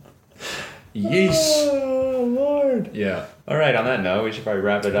 Yeesh. Oh, Lord. Yeah. All right, on that note, we should probably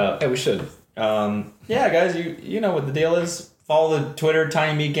wrap it up. Hey, we should. Yeah, guys, you know what the deal is. Follow the Twitter,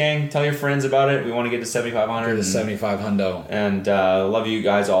 Tiny Meat Gang. Tell your friends about it. We want to get to 7,500. The 75 hundo. And love you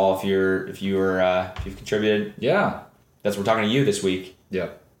guys all if you've contributed. Yeah. That's we're talking to you this week.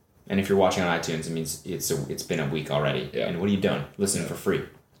 Yep. And if you're watching on iTunes, it means it's been a week already. Yeah. And what are you doing? Listening for free.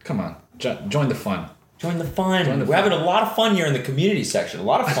 Come on. Join the fun. Join the fun. We're having a lot of fun here in the community section. A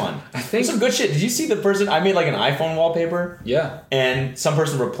lot of fun. I think some good shit. Did you see the person? I made like an iPhone wallpaper. Yeah. And some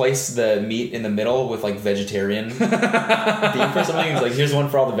person replaced the meat in the middle with like vegetarian beef or something. It's like, here's one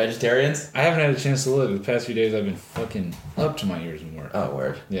for all the vegetarians. I haven't had a chance to look. The past few days I've been fucking up to my ears in work. Oh,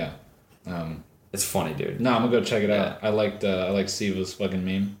 word. Yeah. It's funny, dude. No, I'm gonna go check it out. I liked Siva's fucking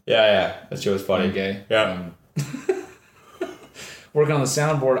meme. Yeah. That shit was funny. Gay. Yeah. Working on the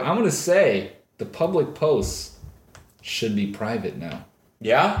soundboard. I'm gonna say the public posts should be private now.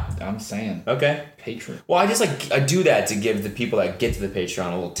 Yeah? I'm saying. Okay. Patreon. Well, I do that to give the people that get to the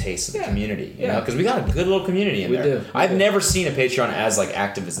Patreon a little taste of the community. You know? Because we got a good little community in there. We do. I've never seen a Patreon as like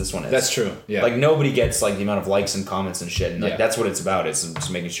active as this one is. That's true. Yeah. Like nobody gets like the amount of likes and comments and shit. And like Yeah. that's what it's about. It's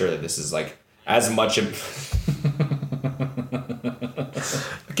just making sure that this is like as much of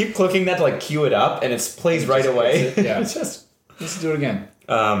I keep clicking that to like cue it up and it plays right away. Yeah. It's just Let's do it again.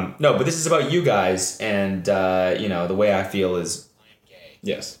 no, but this is about you guys and the way I feel is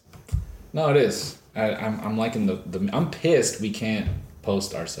Yes. No, it is. I'm liking the. I'm pissed we can't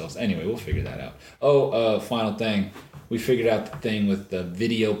post ourselves. Anyway, we'll figure that out. Oh, final thing. We figured out the thing with the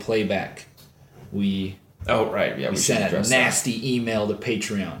video playback. We right, yeah, we sent a nasty email to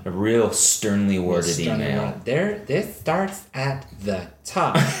Patreon. A real sternly worded email. This starts at the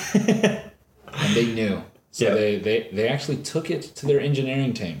top. And they knew. So they actually took it to their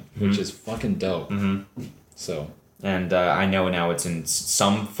engineering team, which is fucking dope. Mm-hmm. So. And I know now it's in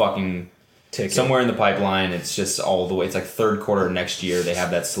some fucking ticket. Somewhere in the pipeline. It's just all the way. It's like third quarter of next year. They have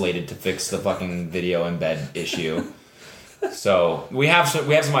that slated to fix the fucking video embed issue. So we have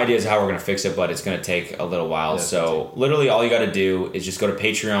some ideas how we're gonna fix it, but it's gonna take a little while. Yeah, so literally, all you got to do is just go to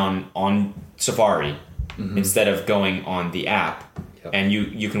Patreon on Safari instead of going on the app, and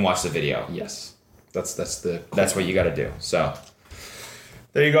you can watch the video. Yes, that's what you got to do. So.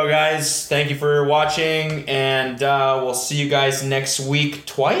 There you go, guys. Thank you for watching, and we'll see you guys next week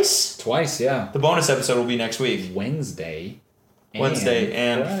twice? Twice, yeah. The bonus episode will be next week. Wednesday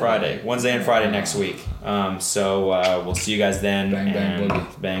and Friday. Wednesday and Friday next week. So we'll see you guys then. Bang, bang,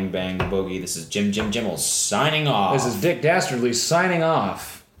 boogie. Bang, bang, boogie. This is Jim Jimmels signing off. This is Dick Dastardly signing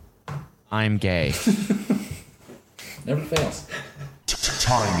off. I'm gay. Never fails.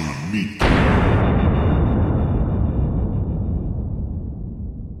 Tiny Meat.